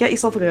of them and get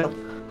yourself a girl.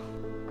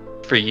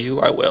 For you,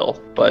 I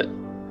will, but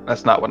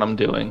that's not what I'm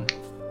doing.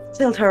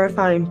 Still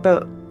terrifying,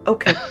 but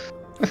okay.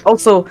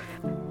 Also,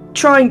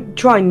 try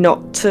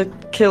not to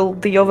kill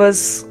the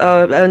others,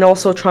 and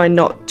also try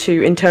not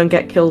to in turn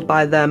get killed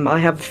by them. I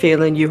have a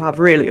feeling you have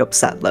really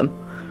upset them.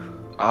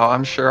 Oh,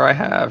 I'm sure I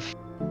have.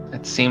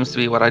 It seems to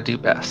be what I do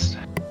best.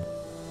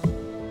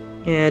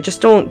 Yeah, just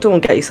don't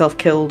get yourself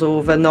killed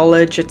over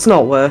knowledge. It's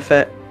not worth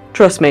it.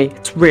 Trust me,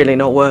 it's really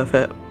not worth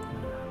it.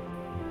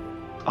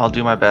 I'll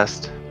do my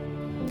best.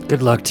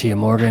 Good luck to you,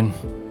 Morgan.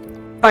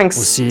 Thanks,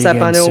 We'll see you Seb.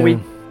 again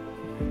soon.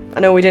 I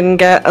know we didn't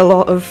get a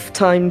lot of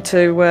time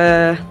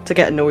to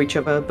get to know each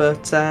other,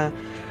 but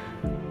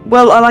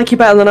well, I like you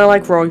better than I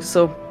like Roy,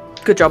 so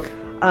good job.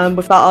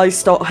 With that, I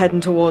start heading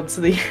towards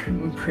the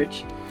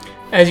bridge.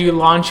 As you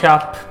launch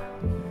up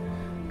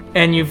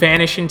and you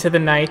vanish into the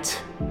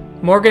night,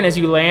 Morgan, as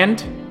you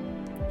land,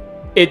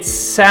 it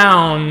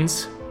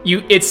sounds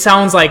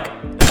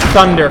like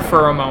thunder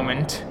for a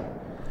moment.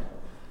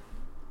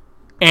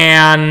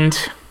 And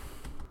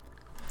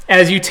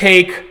as you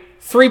take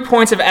 3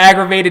 points of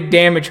aggravated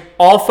damage,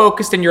 all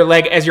focused in your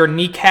leg as your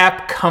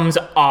kneecap comes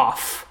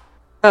off.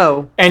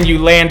 Oh. And you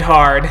land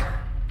hard.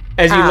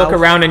 As you Ow. look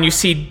around and you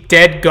see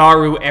dead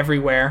Garu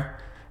everywhere.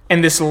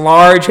 And this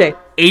large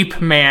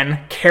ape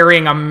man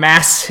carrying a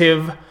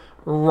massive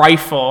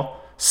rifle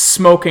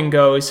smoking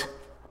goes,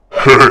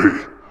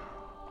 Hey,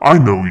 I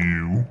know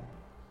you.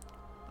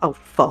 Oh,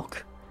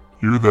 fuck.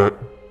 You're that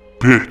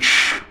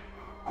bitch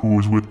who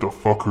was with the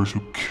fuckers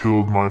who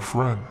killed my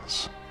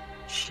friends.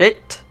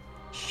 Shit.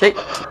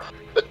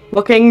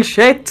 Fucking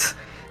shit.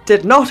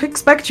 Did not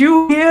expect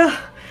you here.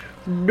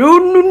 No.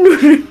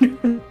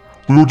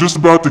 We were just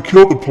about to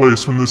kill the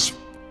place when this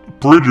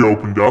bridge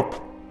opened up.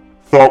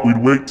 Thought we'd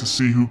wait to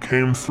see who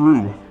came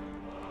through.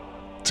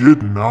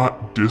 Did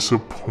not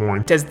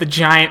disappoint. as the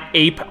giant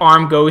ape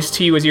arm goes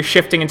to you as you're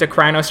shifting into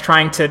Krynos,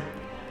 trying to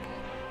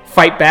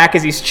fight back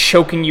as he's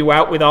choking you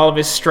out with all of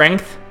his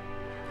strength.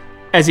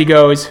 As he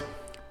goes,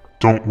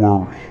 Don't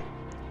worry.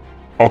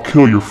 I'll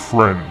kill your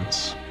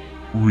friends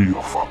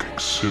real fucking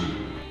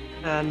soon.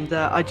 And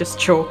I just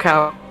choke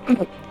out.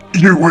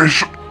 You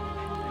wish.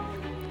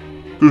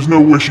 There's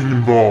no wishing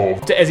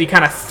involved. as he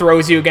kind of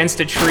throws you against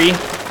a tree,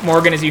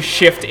 Morgan, as you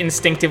shift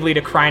instinctively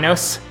to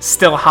Krynos,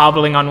 still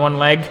hobbling on one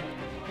leg.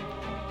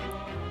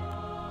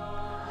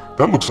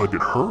 That looks like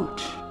it hurt.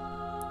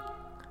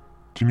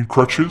 Do you need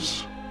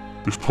crutches?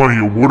 There's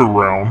plenty of wood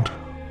around.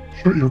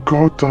 Shut your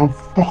goddamn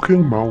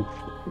fucking mouth.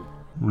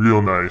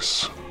 Real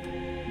nice.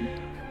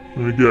 Let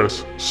me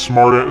guess.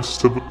 Smart ass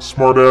till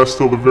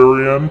the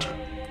very end?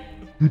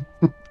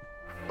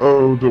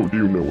 Oh, don't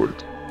you know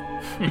it.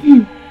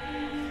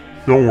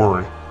 Don't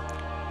worry.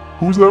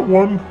 Who's that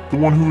one? The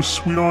one who was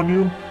sweet on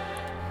you?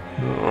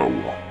 Oh,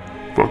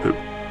 well, fuck it.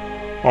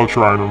 I'll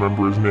try and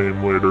remember his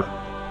name later.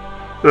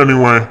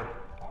 Anyway,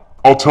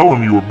 I'll tell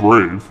him you were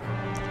brave.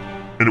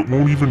 And it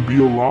won't even be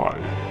a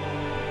lie.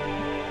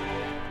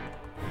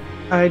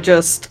 I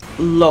just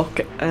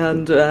look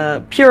and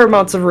pure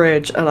amounts of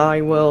rage, and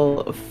I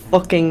will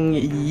fucking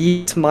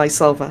yeet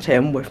myself at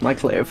him with my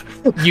clave.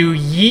 You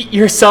yeet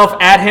yourself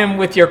at him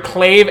with your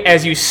clave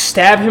as you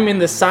stab him in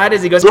the side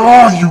as he goes,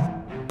 Ah, you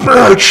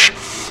bitch!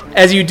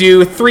 As you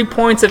do 3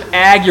 points of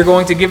ag, you're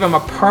going to give him a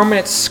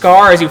permanent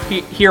scar as you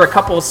hear a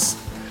couple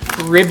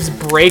ribs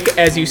break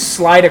as you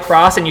slide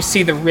across and you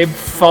see the rib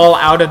fall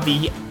out of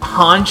the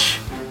haunch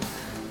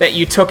that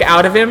you took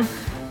out of him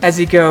as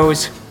he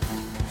goes,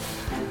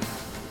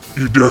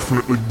 You're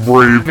definitely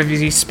brave. as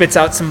he spits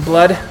out some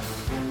blood.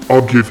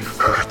 I'll give you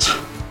that.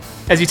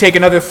 As you take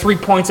another 3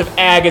 points of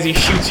ag as he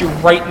shoots you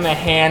right in the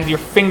hand, your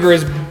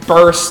fingers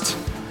burst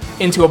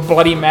into a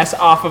bloody mess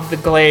off of the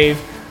glaive,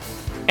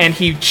 and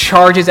he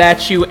charges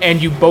at you,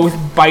 and you both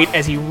bite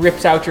as he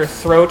rips out your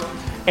throat,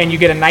 and you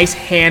get a nice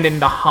hand in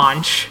the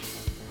haunch.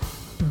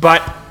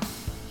 But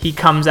he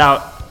comes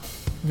out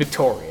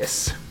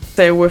victorious.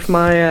 So with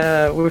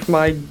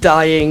my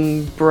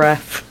dying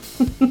breath,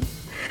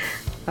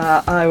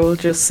 I will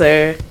just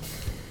say,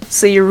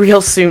 see you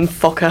real soon,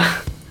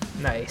 fucker.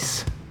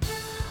 Nice.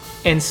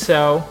 And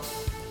so,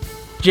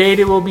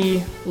 Jada will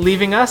be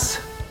leaving us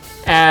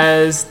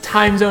as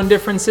time zone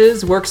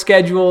differences, work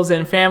schedules,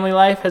 and family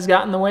life has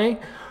gotten in the way.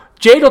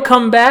 Jade will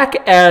come back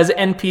as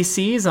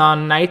NPCs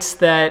on nights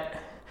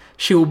that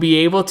she will be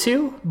able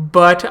to,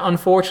 but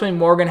unfortunately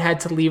Morgan had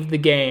to leave the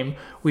game.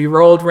 We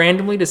rolled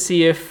randomly to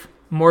see if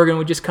Morgan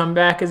would just come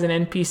back as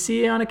an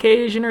NPC on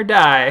occasion or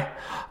die.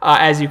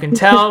 As you can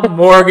tell,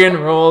 Morgan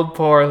rolled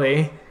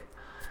poorly.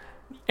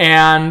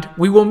 And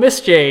we will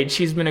miss Jade.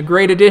 She's been a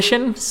great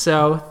addition,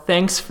 so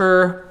thanks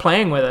for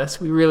playing with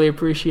us. We really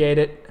appreciate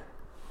it.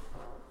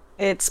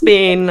 It's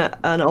been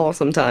an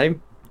awesome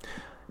time.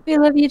 We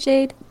love you,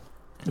 Jade.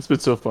 It's been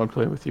so fun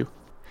playing with you.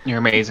 You're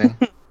amazing.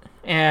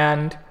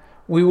 And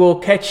we will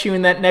catch you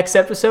in that next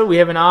episode. We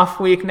have an off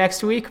week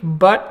next week,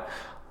 but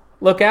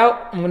look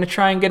out. I'm going to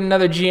try and get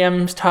another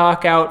GM's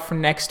talk out for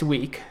next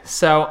week.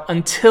 So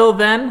until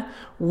then,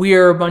 we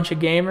are a bunch of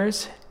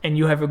gamers, and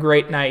you have a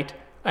great night.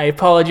 I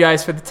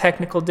apologize for the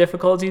technical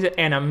difficulties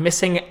and a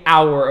missing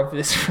hour of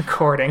this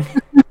recording.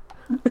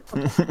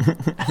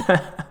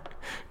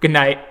 Good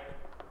night.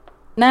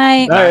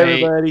 Night. Bye,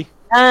 everybody.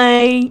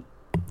 Bye.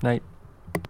 Night.